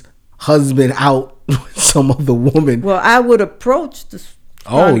sister's husband out with some other woman. Well, I would approach the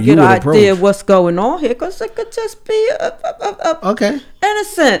you get would an approach. idea of what's going on here, because it could just be okay,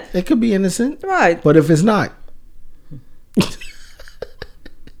 innocent. It could be innocent, right? But if it's not,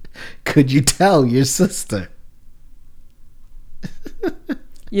 could you tell your sister?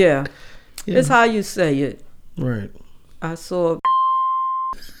 Yeah, it's how you say it. Right. I saw.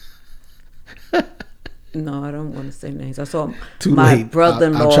 No, I don't want to say names. I saw my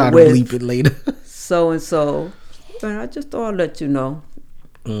brother-in-law I'll try to bleep it later. So and so, and I just thought I'd let you know.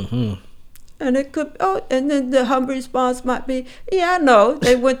 Mm-hmm. And it could. And then the humble response might be, "Yeah, I know.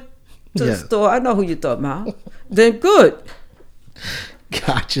 They went to the store. I know who you're talking about." Then good.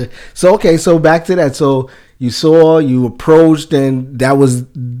 Gotcha. So back to that. So you approached, and that was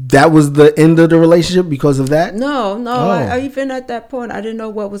the end of the relationship because of that? No. I even at that point, I didn't know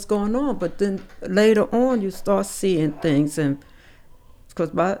what was going on. But then later on, you start seeing things, and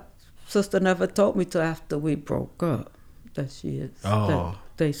because my sister never told me till after we broke up that she is. That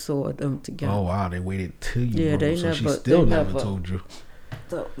they saw them together. Oh wow! They waited till you. Yeah, broke, so she still never told you.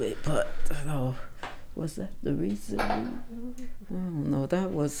 But was that the reason? I don't know.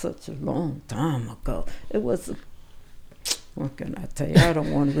 That was such a long time ago. It was. What can I tell you? I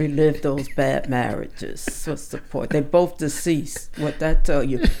don't want to relive those bad marriages. What's the point? They both deceased. What that tell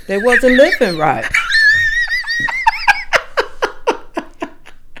you? They wasn't living right.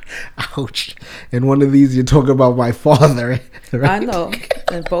 Ouch. And one of these, you're talking about my father. Right? I know.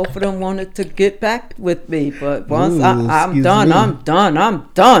 And both of them wanted to get back with me. But once I'm done.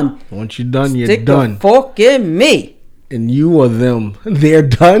 Once you're done, you're Stick done. A fork in me. And you or them, they're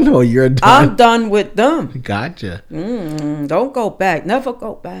done or you're done? I'm done with them. Gotcha. Don't go back. Never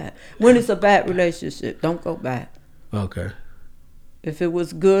go back. When it's a bad relationship, don't go back. Okay. If it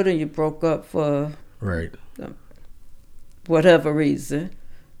was good and you broke up for right whatever reason,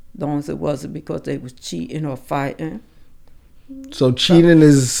 as long as it wasn't because they was cheating or fighting. So cheating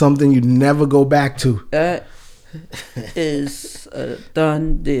is something you never go back to. That is a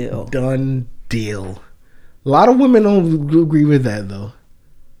done deal. Done deal. A lot of women don't agree with that, though.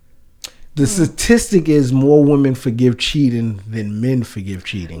 The statistic is more women forgive cheating than men forgive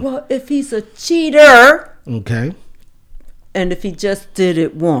cheating. Well, if he's a cheater, Okay. and if he just did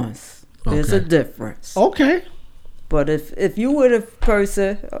it once, there's a Okay. difference. Okay. But if you were the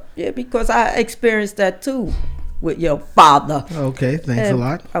person, yeah, because I experienced that too with your father. Okay. Thanks a And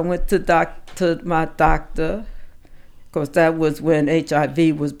lot. I went to my doctor, because that was when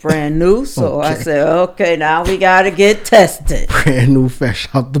HIV was brand new. So I Okay. said, okay, now we got to get tested. Brand new, fresh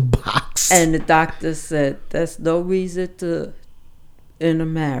out the box. And the doctor said, there's no reason to end a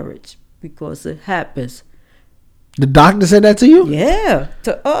marriage because it happens. The doctor said that to you? Yeah,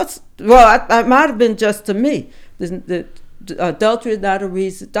 to us. Well, I might have been just to me. The adultery is not a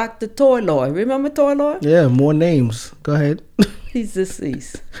reason. Dr. Toyloy, remember Toyloy? Yeah, more names. Go ahead. He's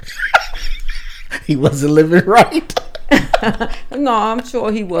deceased. He wasn't living right. No, I'm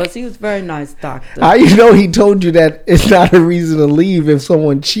sure he was. He was a very nice doctor. How you know he told you that it's not a reason to leave if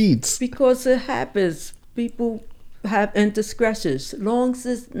someone cheats? Because it happens. People have indiscretions. Long as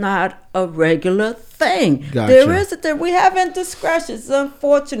it's not a regular thing. Gotcha. There is a thing. We have indiscretions. It's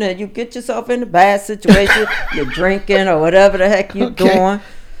unfortunate. You get yourself in a bad situation. You're drinking or whatever the heck you're Okay. doing.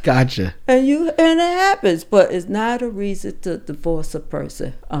 Gotcha. And it happens, but it's not a reason to divorce a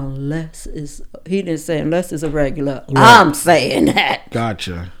person unless it's, he didn't say unless it's a regular. Right. I'm saying that.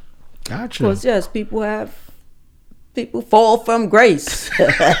 Gotcha. Gotcha. Because yes, people fall from grace.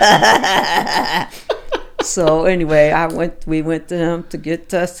 So anyway, we went to him to get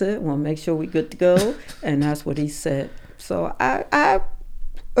tested. Want to make sure we good to go, and that's what he said. So I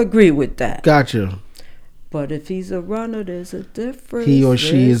agree with that. Gotcha. But if he's a runner, there's a difference. He or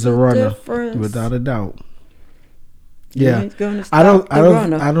she There's is a runner, difference. without a doubt. You Yeah, ain't gonna I don't. stop the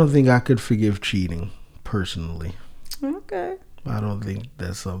runner. I don't think I could forgive cheating personally. Okay. I don't think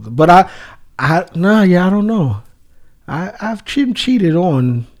that's something. But I don't know. I've cheated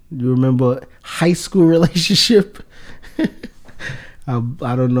on. You remember high school relationship?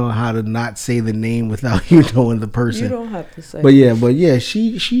 I don't know how to not say the name without you knowing the person. You don't have to say. But yeah,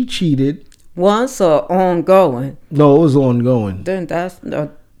 she cheated. Once or ongoing, No, it was ongoing. then that's a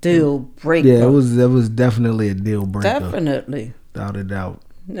deal breaker. Yeah, that was definitely a deal breaker. Definitely. Without a doubt.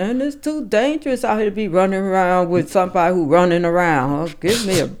 And it's too dangerous out here to be running around with somebody who running around. Oh, give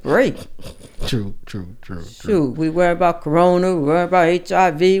me a break. True. Shoot, we worry about corona, we worry about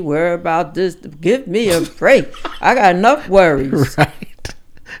HIV, worry about this. Give me a break. I got enough worries.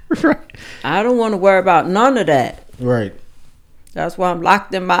 Right. I don't want to worry about none of that. Right. That's why I'm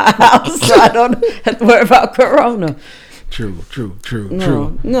locked in my house, so I don't have to worry about corona. True.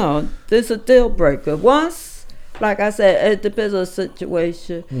 No, this is a deal breaker. Once, like I said, it depends on the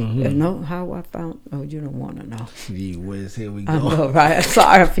situation. Mm-hmm. You know how I found, oh, you don't want to know. Gee whiz, here we I go. know, right?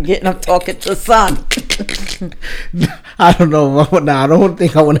 Sorry, I'm forgetting I'm talking to son. I don't know. I don't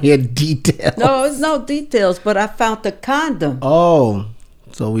think I want to hear details. No, it's no details, but I found the condom. Oh,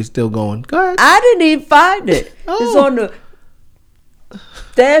 so we still going. Go ahead. I didn't even find it. It's Oh. on the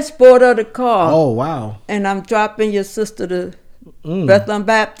dashboard of the car. Oh, wow. And I'm dropping your sister to Bethlehem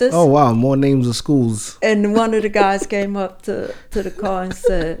Baptist. Oh, wow. More names of schools. And one of the guys came up to the car and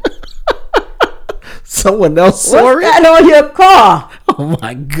said, Someone else "What's saw it? that on your car?" Oh,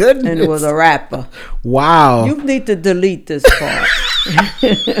 my goodness. And it was a rapper. Wow. You need to delete this part.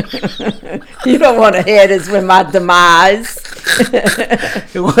 You don't want to hear this with my demise.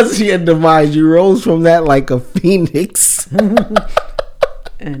 It wasn't your demise. You rose from that like a phoenix.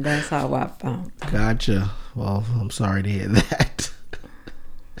 And that's how I found. Gotcha. Well, I'm sorry to hear that.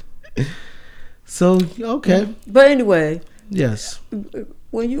 So, okay. But anyway, Yes.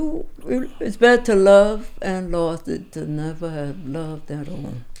 it's better to love and lost than to never have loved at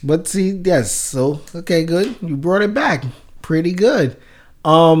all. But see, yes. So, okay, good. You brought it back. Pretty good.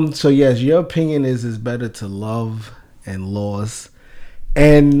 So yes, your opinion is it's better to love and lost.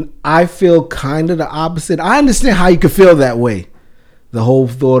 And I feel kind of the opposite. I understand how you could feel that way. The whole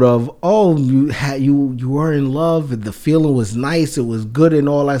thought of, oh, you were in love and the feeling was nice, it was good and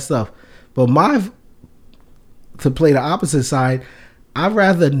all that stuff. But to play the opposite side, I'd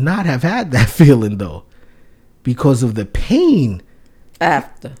rather not have had that feeling though, because of the pain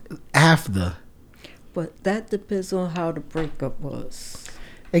After. But that depends on how the breakup was.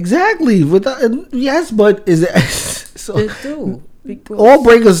 exactly. Yes, but is it so? It do. Because all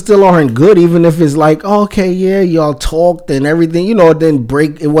breakups still aren't good, even if it's like, okay, yeah, y'all talked and everything, you know, then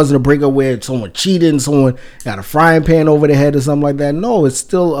it wasn't a breakup where someone cheated and someone got a frying pan over their head or something like that. No, it's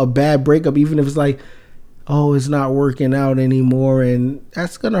still a bad breakup, even if it's like, oh, it's not working out anymore, and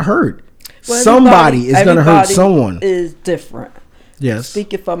that's gonna hurt. well, Somebody is gonna hurt everybody someone. is different. Yes.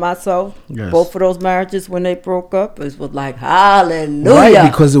 Speaking for myself, Yes. both of those marriages when they broke up, it was like hallelujah.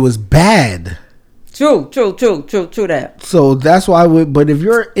 Right, because it was bad. True that. So that's why. But if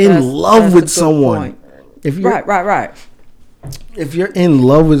you're in That's love a with good someone, point. if you're Right. if you're in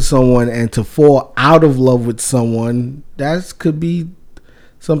love with someone and to fall out of love with someone, that could be.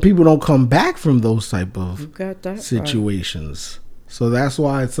 Some people don't come back from those type You of got that situations. So that's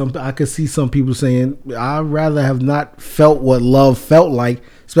why I could see some people saying, I'd rather have not felt what love felt like,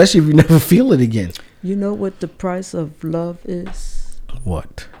 especially if you never feel it again. You know what the price of love is?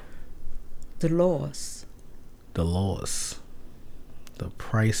 What? The loss. The loss. The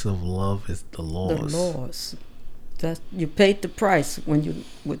price of love is the loss. The loss. You paid the price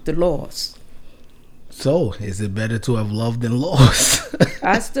with the loss. So, is it better to have loved than lost?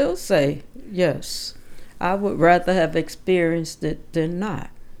 I still say yes. I would rather have experienced it than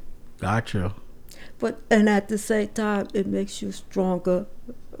not. Gotcha. And at the same time, it makes you stronger.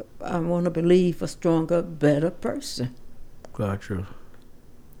 I want to believe a stronger, better person. Gotcha.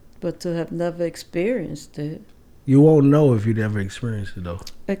 But to have never experienced it. You won't know if you never experienced it, though.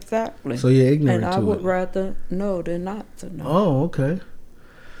 Exactly. So you're ignorant and to I would it. rather know than not to know. Oh, okay.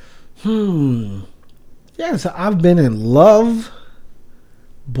 Yes, I've been in love,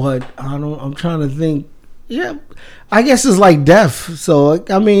 but I'm trying to think. Yeah, I guess it's like death. So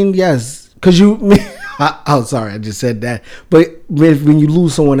I mean, yes, because oh, sorry, I just said that. But when you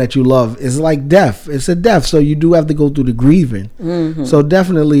lose someone that you love, it's like death. It's a death. So you do have to go through the grieving. Mm-hmm. So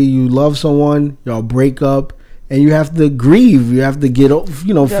definitely, you love someone, y'all break up, and you have to grieve. You have to get,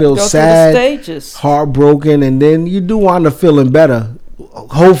 feel Go through the sad, stages. heartbroken, and then you do wind up feeling better.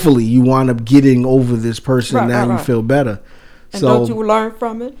 Hopefully, you wind up getting over this person. Right. You feel better. And So don't you learn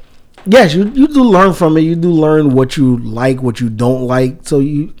from it? yes, you do learn from it. You do learn what you like, what you don't like. So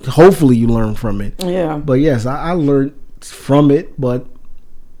hopefully you learn from it. Yeah. But yes, I learned from it. But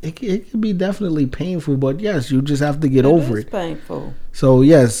it can be definitely painful. But yes, you just have to get over It's it. painful. So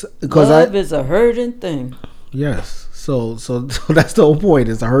yes, because Love is a hurting thing. yes. So that's the whole point.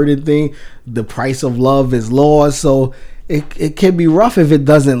 It's a hurting thing. The price of love is lost. So it can be rough if it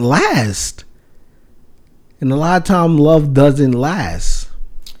doesn't last. And a lot of time, love doesn't last.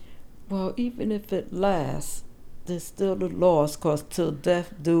 Well, even if it lasts, there's still the loss, because till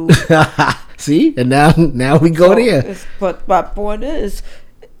death do. See, and now we go there. But my point is,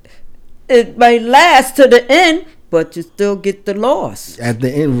 it may last to the end, but you still get the loss. At the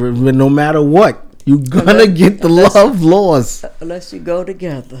end, no matter what, you're gonna get the love lost Unless you go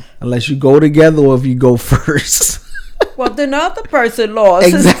together. unless you go together or if you go first. Well, then the other person lost.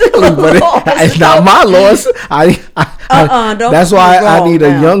 Exactly, It's still but lost. it's not my loss. Don't That's get why me I wrong need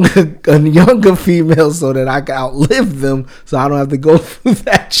now. a younger female so that I can outlive them, so I don't have to go through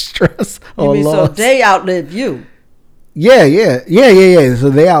that stress You or mean loss. so they outlive you? Yeah. So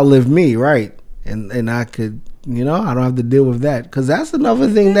they outlive me, right? And I could, I don't have to deal with that, because that's another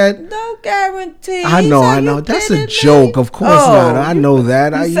thing that No guarantees. I know. Are you That's a kidding me? joke. Of course not. I know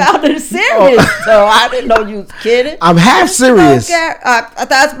that. You sounded serious, so I didn't know you was kidding. I'm half serious.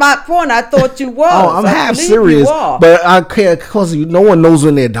 That's my point. I thought you was. Oh, I'm I half believe serious, you are. but I can't. Of course, no one knows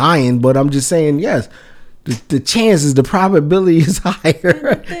when they're dying. But I'm just saying, yes, the chances, the probability is The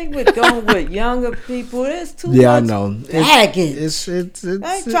higher. thing with going with younger people, there's too Yeah, I much know. baggage. It's I ain't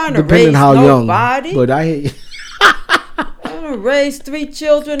trying to depending raise how nobody. young. But I I'm gonna raise 3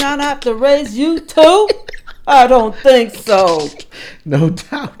 children. I don't have to raise you 2. I don't think so. no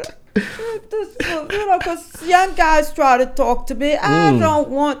doubt. Because young guys try to talk to me. I don't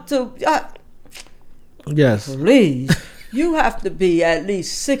want to. Yes. Please, you have to be at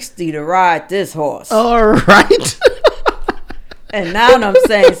least 60 to ride this horse. All right. And now I'm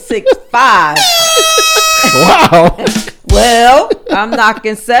saying 6'5". Wow. Well, I'm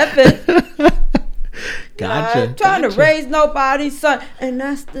knocking 7. Gotcha. I'm trying to raise nobody's son. And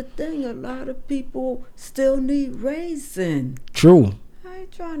that's the thing. A lot of people still need raising. True. I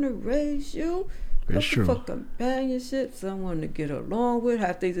ain't trying to raise you. That's Looking true. for companionship, someone to get along with,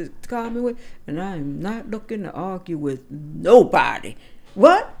 have things in common with, and I am not looking to argue with nobody.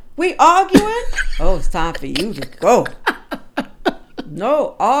 What? We arguing? Oh, it's time for you to go.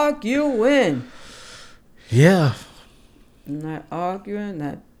 No arguing. Yeah. I'm not arguing,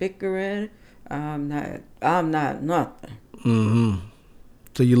 not bickering. I'm not nothing.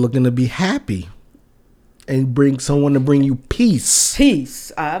 So you're looking to be happy. and bring someone to bring you peace.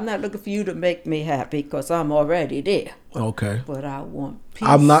 Peace. I'm not looking for you to make me happy because I'm already there. Okay. But I want peace.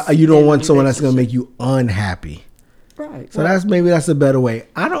 I'm not. You don't in want someone that's gonna relationship. make you unhappy. Right. So that's a better way.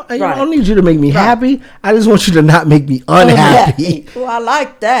 I don't Right. need you to make me happy. I just want you to not make me unhappy. Well, I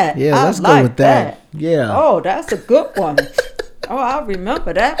like that. Yeah, I let's go like with that. Yeah. Oh, that's a good one. Oh, I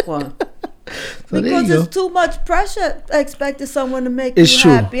remember that one. So there Because you go. it's too much pressure expecting someone to make It's you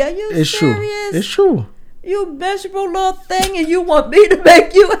true. happy. Are you It's serious? true. It's true. You miserable little thing, and you want me to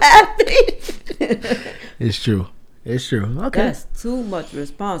make you happy? It's true. It's true. Okay. That's too much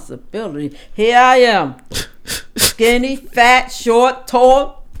responsibility. Here I am, skinny, fat, short,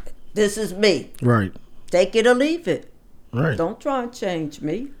 tall. This is me. Right. Take it or leave it. Right. Don't try and change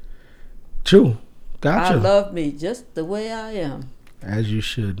me. True. Gotcha. I love me just the way I am. As you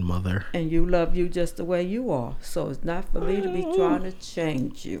should, mother. And you love you just the way you are. So it's not for me to be trying to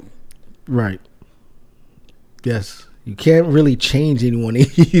change you. Right. Yes. You can't really change anyone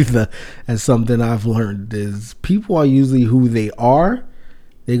either. That's something I've learned is people are usually who they are.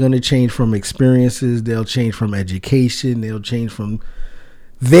 They're going to change from experiences. They'll change from education. They'll change from...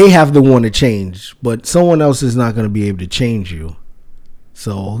 They have to want to change. But someone else is not going to be able to change you.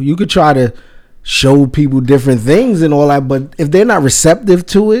 So you could try to show people different things and all that. But if they're not receptive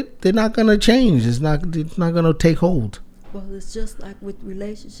to it, they're not going to change. It's not going to take hold. Well, it's just like with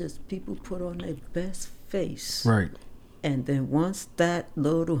relationships. People put on their best face. Right. And then once that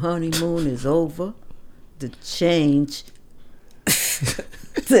little honeymoon is over, the change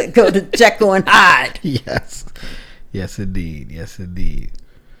to go to Jekyll and Hyde. Yes. Yes, indeed. Yes, indeed.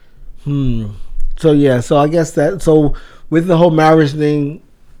 So, yeah. So, I guess that... So, with the whole marriage thing,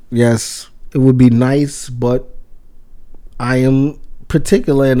 yes, it would be nice, but I am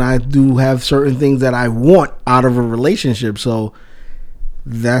particular and I do have certain things that I want out of a relationship. So,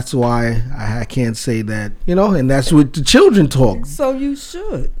 that's why I can't say that, and that's what the children talk. So you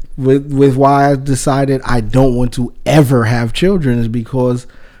should. With why I decided I don't want to ever have children is because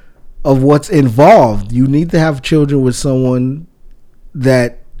of what's involved. You need to have children with someone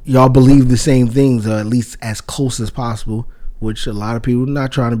that y'all believe the same things, or at least as close as possible, which a lot of people,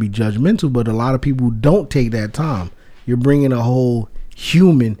 not trying to be judgmental, but a lot of people don't take that time. You're bringing a whole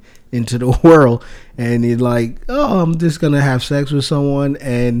human into the world, and you're like, oh, I'm just going to have sex with someone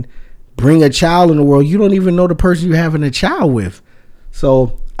and bring a child in the world. You don't even know the person you're having a child with.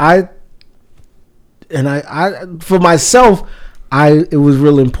 So I for myself, it was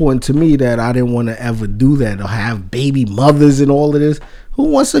really important to me that I didn't want to ever do that or have baby mothers and all of this. Who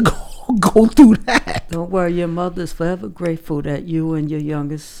wants to go through that? Don't worry, your mother's forever grateful that you and your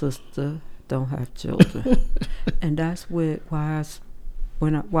youngest sister don't have children. And that's why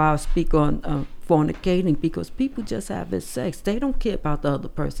I speak on fornicating, because people just having sex. They don't care about the other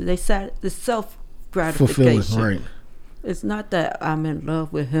person. It's self-gratification. Fulfilling, right. It's not that I'm in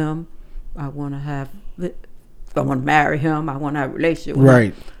love with him. I want to marry him. I want to have a relationship with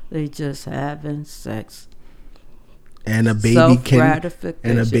him. They just having sex. And a baby can come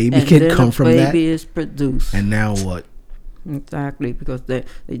from that. And baby is produced. And now what? Exactly, because they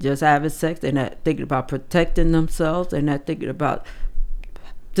just having sex. They're not thinking about protecting themselves. They're not thinking about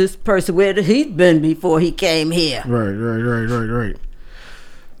this person, where he's been before he came here. Right.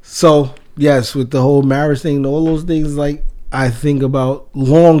 So, yes, with the whole marriage thing, all those things, like, I think about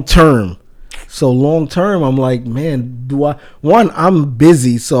long term. So long term, I'm like, man, I'm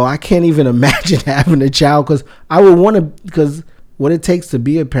busy, so I can't even imagine having a child, because I would want to, because what it takes to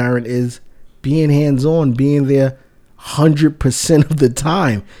be a parent is being hands-on, being there 100% of the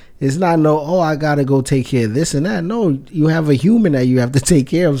time. It's not I got to go take care of this and that. No, you have a human that you have to take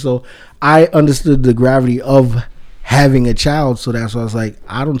care of. So I understood the gravity of having a child. So that's why I was like,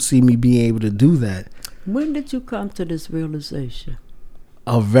 I don't see me being able to do that. When did you come to this realization?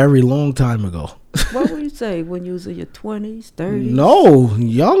 A very long time ago. What would you say, when you was in your 20s, 30s? No,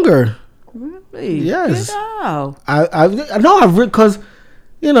 younger. Really? Yes. Get out. Because,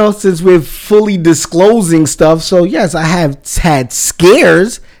 since we're fully disclosing stuff. So, yes, I have had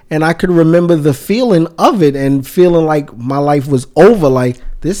scares, and I could remember the feeling of it and feeling like my life was over. Like,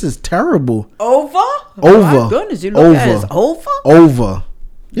 this is terrible. Over? Over. My goodness, you look at it as over? Over.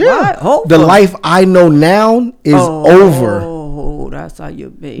 Yeah. Why? Over. The life I know now is over. Oh, that's how you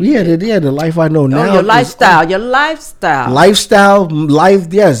be. Yeah, the life I know now. Your lifestyle. Life,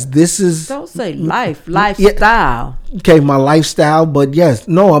 yes. This is... Don't say life. Lifestyle. Yeah. Okay, my lifestyle, but yes.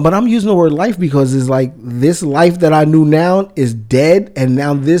 No, but I'm using the word life because it's like this life that I knew now is dead, and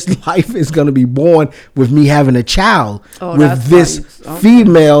now this life is going to be born with me having a child with this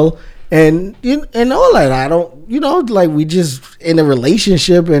female and all that. I don't, like we just in a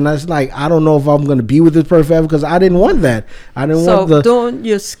relationship, and I was like, I don't know if I'm gonna be with this person forever because I didn't want that. I didn't want the. So during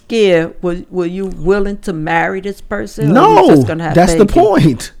your scare, were you willing to marry this person? No, or you just gonna have that's baby? the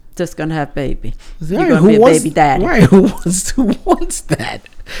point. Just gonna have baby. Right, You're gonna be a baby daddy. Right? Who wants that?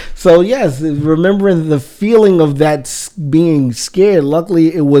 So yes, remembering the feeling of that being scared.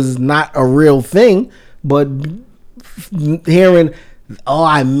 Luckily, it was not a real thing, but hearing, oh,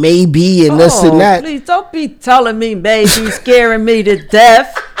 I may be and this and that. Please don't be telling me, baby, scaring me to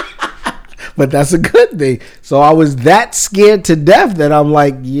death. But that's a good thing. So I was that scared to death that I'm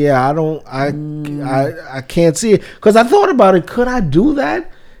like, yeah, I can't see it, because I thought about it. Could I do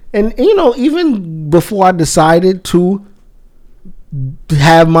that? And even before I decided to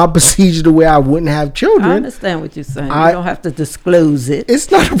have my procedure the way I wouldn't have children. I understand what you're saying. You don't have to disclose it.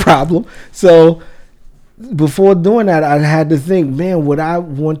 It's not a problem. So before doing that, I had to think, man, would I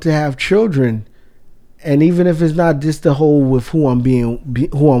want to have children? And even if it's not just the whole with who I'm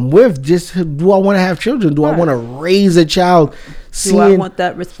with, just do I want to have children? Do I want to raise a child? Do I want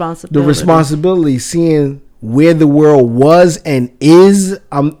that responsibility? The responsibility, seeing where the world was and is.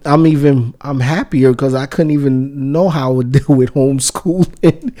 I'm happier because I couldn't even know how I would deal with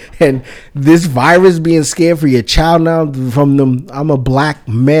homeschooling and this virus, being scared for your child now from them. I'm a black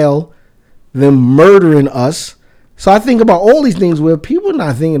male, them murdering us. So I think about all these things where people are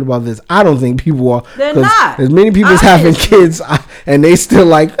not thinking about this. I don't think people are. They're not. As many people's having kids, and they still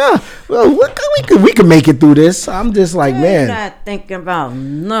like, well, we can make it through this. I'm just like, They're man. not thinking about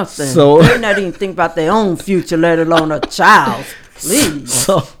nothing. So they're not even thinking about their own future, let alone a child's. Please.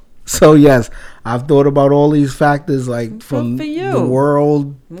 So yes, I've thought about all these factors, like from the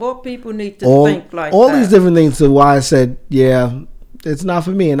world. More people need to think like all that. these different things. So why I said, yeah, it's not for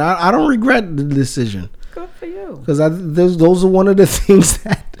me, and I don't regret the decision. Good for you. Because those are one of the things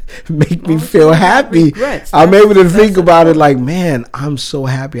that make me feel happy. I'm able to think about it like, man, I'm so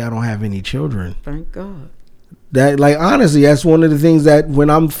happy I don't have any children. Thank God. That, like, honestly, that's one of the things that when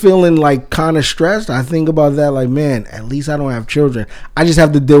I'm feeling like kind of stressed, I think about that like, man, at least I don't have children. I just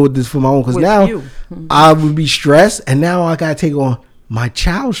have to deal with this for my own, because now I would be stressed, and now I got to take on my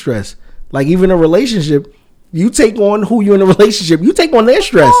child's stress. Like, even a relationship, you take on who you're in a relationship. You take on their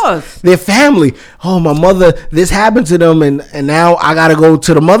stress, their family. Oh, my mother, this happened to them, and now I got to go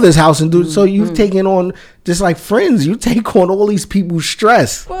to the mother's house and do. So you've taken on, just like friends, you take on all these people's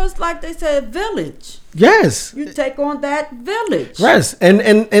stress. Well, it's like they said, village. Yes. You take on that village. Yes. And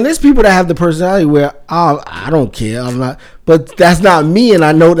there's people that have the personality where, I don't care. I'm not. But that's not me, and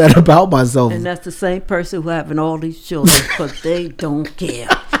I know that about myself. And that's the same person who having all these children, because they don't care.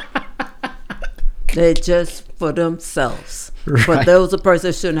 They're just for themselves. Right. But those are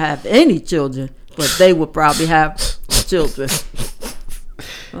persons shouldn't have any children, but they would probably have children.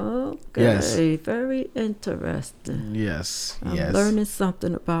 Okay, yes. Very interesting. Yes, I'm learning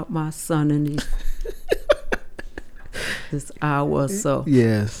something about my son in this hour or so.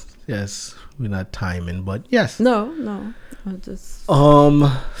 Yes, we're not timing, but yes. No, I just.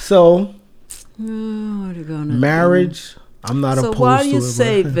 So. What are you gonna marriage. do? I'm not opposed to it. So why are you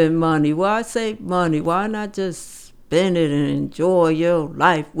saving money? Why save money? Why not just spend it and enjoy your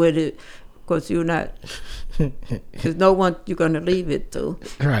life with it? Because you're not. There's no one you're going to leave it to.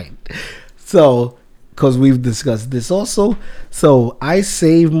 Right. So, because we've discussed this also. So, I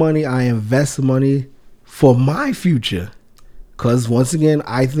save money. I invest money for my future. Because, once again,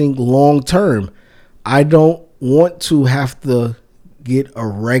 I think long term. I don't want to have to get a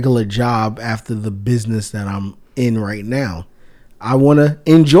regular job after the business that I'm in right now. I want to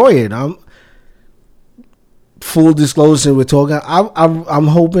enjoy it. I'm full disclosure. We're talking. I'm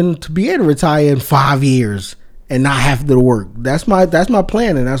hoping to be able to retire in 5 years and not have to work. That's my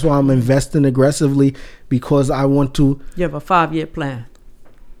plan, and that's why I'm investing aggressively, because I want to. You have a 5-year plan.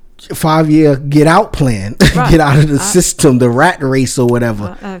 5-year get out plan. Right. Get out of the system, the rat race or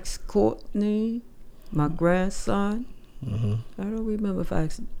whatever. I asked Courtney, my grandson. Mm-hmm. I don't remember if I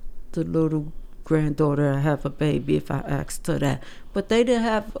asked the little granddaughter I have a baby, if I asked her that, but they didn't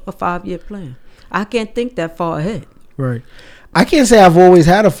have a 5-year plan. I can't think that far ahead. Right. I can't say I've always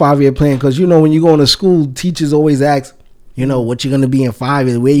had a 5-year plan, because when you go into school, teachers always ask, what you're going to be in 5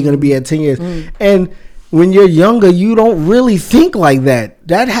 years, where you're going to be at 10 years. And when you're younger, you don't really think like that.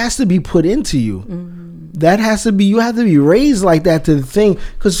 That has to be put into you. That has to be, you have to be raised like that to think,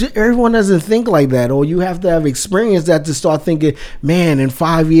 because everyone doesn't think like that, or you have to have experienced that to start thinking, man, in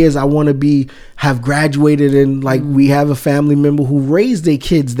 5 years I want to have graduated, and like we have a family member who raised their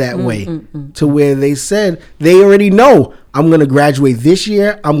kids that way, to where they said they already know I'm gonna graduate this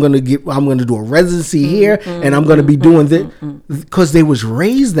year. I'm gonna do a residency here, and I'm gonna be doing this because they was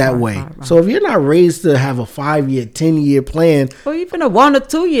raised that way. Right. So if you're not raised to have a 5-year, 10-year plan, or even a 1 or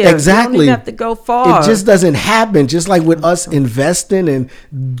 2 year, exactly, you don't even have to go far. It just doesn't happen. Just like with us investing and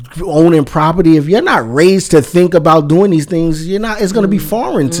owning property, if you're not raised to think about doing these things, you're not. It's gonna be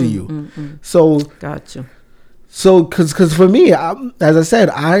foreign to you. So gotcha. So because for me, as I said,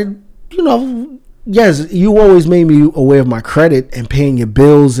 yes, you always made me aware of my credit and paying your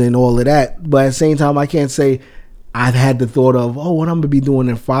bills and all of that. But at the same time, I can't say I've had the thought of, what I'm going to be doing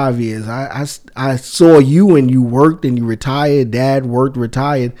in 5 years. I saw you and you worked and you retired. Dad worked,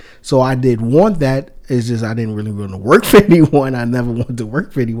 retired. So I did want that. It's just I didn't really want to work for anyone. I never wanted to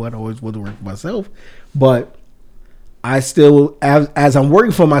work for anyone. I always wanted to work for myself. But I still, as I'm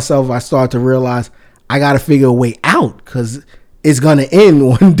working for myself, I start to realize I got to figure a way out because it's going to end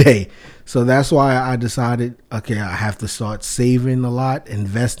one day. So that's why I decided, okay, I have to start saving a lot,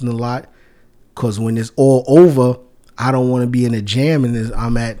 investing a lot, because when it's all over, I don't want to be in a jam and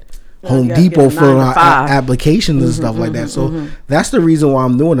I'm at Home Depot for applications and stuff like that. So that's the reason why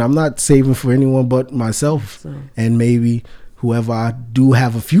I'm doing it. I'm not saving for anyone but myself and maybe whoever I do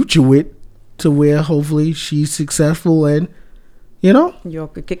have a future with, to where hopefully she's successful and, you all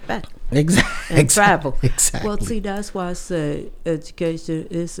could kick back. Exactly. And travel. Exactly. Well, see, that's why I say education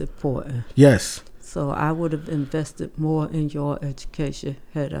is important. Yes. So I would have invested more in your education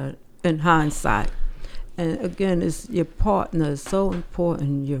in hindsight. And again, it's your partner. It's so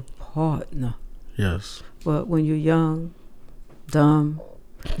important, your partner. Yes. But when you're young, dumb,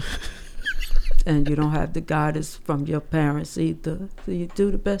 and you don't have the guidance from your parents either, so you do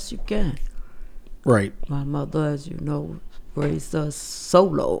the best you can. Right. My mother, as you know, raised us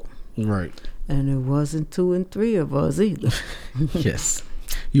solo. Right. And it wasn't 2 and 3 of us either. Yes.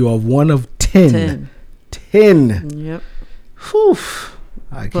 You are one of 10. 10. Yep. Whew.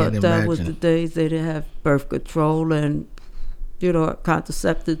 I can't imagine. But that was the days they didn't have birth control and,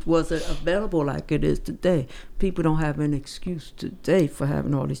 contraceptives wasn't available like it is today. People don't have an excuse today for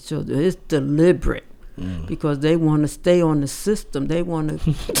having all these children. It's deliberate because they want to stay on the system. They want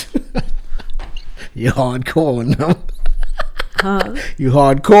to... You're hardcore on them. Huh? You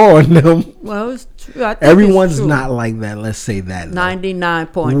hardcore on them. Well, it's true. I think everyone's it's true. Not like that. Let's say that.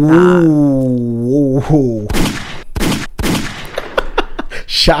 99.9.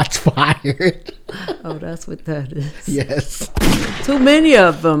 Shots fired. Oh, that's what that is. Yes. Too many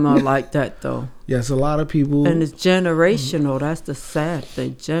of them are like that, though. Yes, a lot of people. And it's generational. That's the sad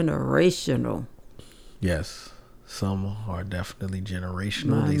thing. Generational. Yes. Some are definitely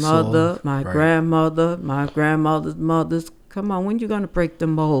generational. My mother, my grandmother, my grandmother's mothers. Come on, when you going to break the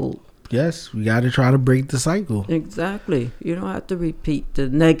mold? Yes, we got to try to break the cycle. Exactly. You don't have to repeat the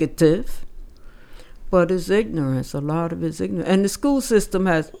negative. But it's ignorance. A lot of it's ignorance. And the school system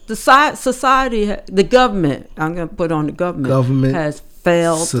has, society, the government, I'm going to put on the government has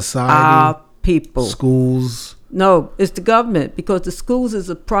failed society, our people. Schools. No, it's the government because the schools is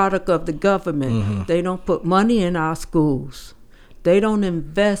a product of the government. They don't put money in our schools. They don't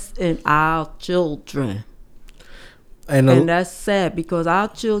invest in our children. And that's sad because our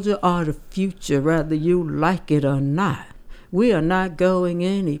children are the future, whether you like it or not. We are not going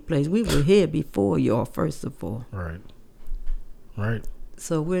any place. We were here before y'all, first of all. Right. Right.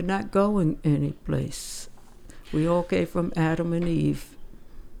 So we're not going any place. We all came from Adam and Eve.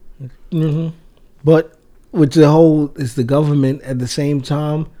 But with the whole, it's the government at the same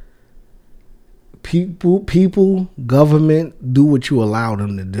time. People, government, do what you allow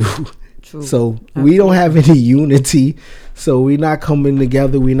them to do. True. So we don't have any unity. So we're not coming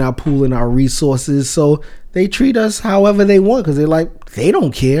together. We're not pooling our resources. So they treat us however they want because they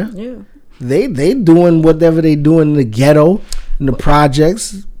don't care. Yeah. They doing whatever they do in the ghetto, in the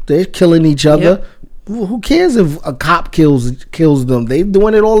projects. They're killing each other. Yep. Who cares if a cop kills them? They're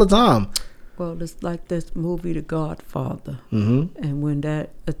doing it all the time. Well, it's like this movie, The Godfather. And when that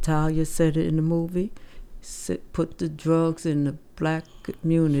Italia said it in the movie, put the drugs in the black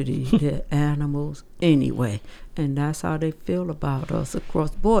community. They're animals anyway. And that's how they feel about us across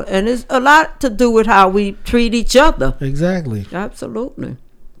the board. And it's a lot to do with how we treat each other. Exactly. Absolutely.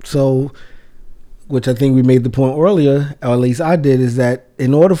 So, which I think we made the point earlier, or at least I did, is that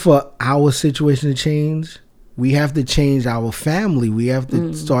in order for our situation to change, we have to change our family. We have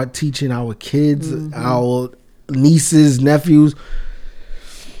to start teaching our kids, our nieces, nephews,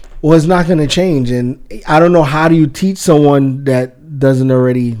 or it's not going to change. And I don't know, how do you teach someone that doesn't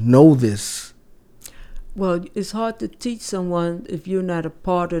already know this? Well, it's hard to teach someone if you're not a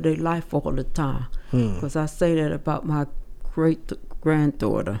part of their life all the time. Because I say that about my great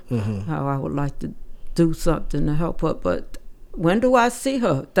granddaughter, how I would like to do something to help her. But when do I see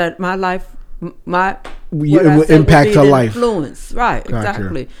her? That my life, it will impact her life. Influence, right? Gotcha.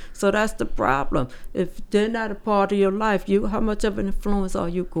 Exactly. So that's the problem. If they're not a part of your life, how much of an influence are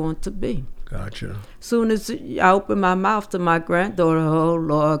you going to be? Gotcha. Soon as I open my mouth to my granddaughter, oh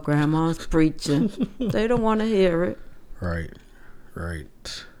Lord, Grandma's preaching. They don't want to hear it. Right.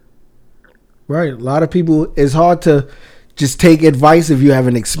 A lot of people, it's hard to just take advice if you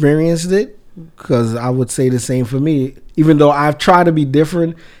haven't experienced it, because I would say the same for me. Even though I've tried to be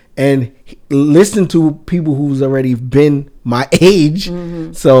different and listen to people who's already been my age.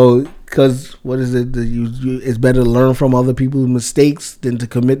 Mm-hmm. So, because what is it? It's better to learn from other people's mistakes than to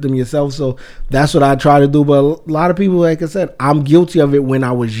commit them yourself. So that's what I try to do. But a lot of people, like I said, I'm guilty of it when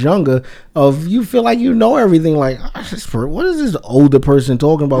I was younger. Of you feel like you know everything. Like, what is this older person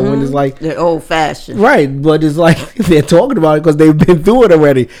talking about? When it's like they're old fashioned, right? But it's like they're talking about it because they've been through it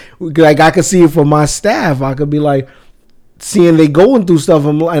already. Like I could see it from my staff. I could be like, seeing they going through stuff,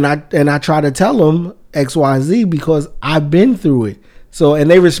 and I try to tell them XYZ because I've been through it. So,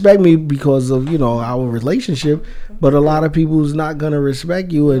 and they respect me because of, our relationship, but a lot of people is not going to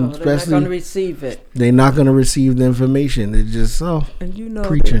respect you, and especially they're not going to receive it. They're not going to receive the information. It's just and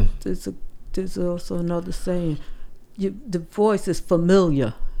preaching. There's also another saying: the voice is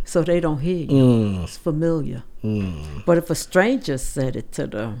familiar, so they don't hear you. It's familiar. But if a stranger said it to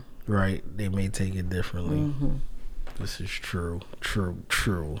them, right, they may take it differently. Mm-hmm. This is true.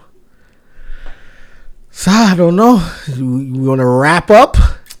 So I don't know. You want to wrap up?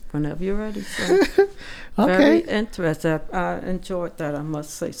 Whenever you're ready, sir. Okay. Very interesting. I enjoyed that. I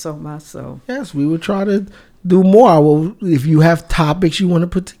must say so myself. Yes, we will try to do more. If you have topics you want to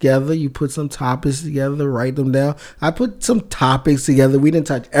put together, you put some topics together, write them down. I put some topics together. We didn't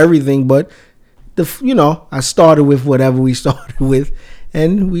touch everything, but I started with whatever we started with,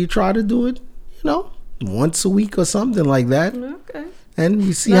 and we try to do it, once a week or something like that. Okay. And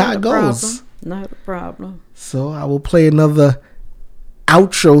we see how it goes. Not a problem. So I will play another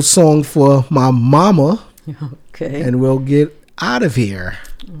outro song for my mama. Okay. And we'll get out of here.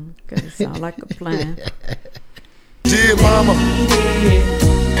 Okay. Sound like a plan. Dear mama,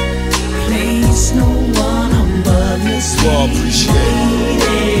 place no one above you. You all appreciate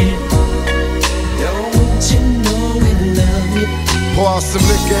it. Don't you know we love you? Pour out some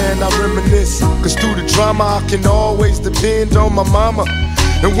liquor and I reminisce. Cause through the drama I can always depend on my mama.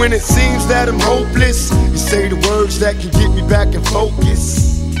 And when it seems that I'm hopeless, you say the words that can get me back in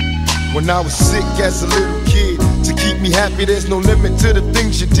focus. When I was sick as a little kid, to keep me happy there's no limit to the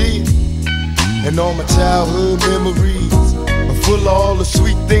things you did. And all my childhood memories are full of all the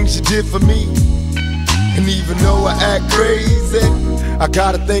sweet things you did for me. And even though I act crazy, I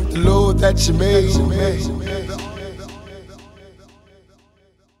gotta thank the Lord that you made.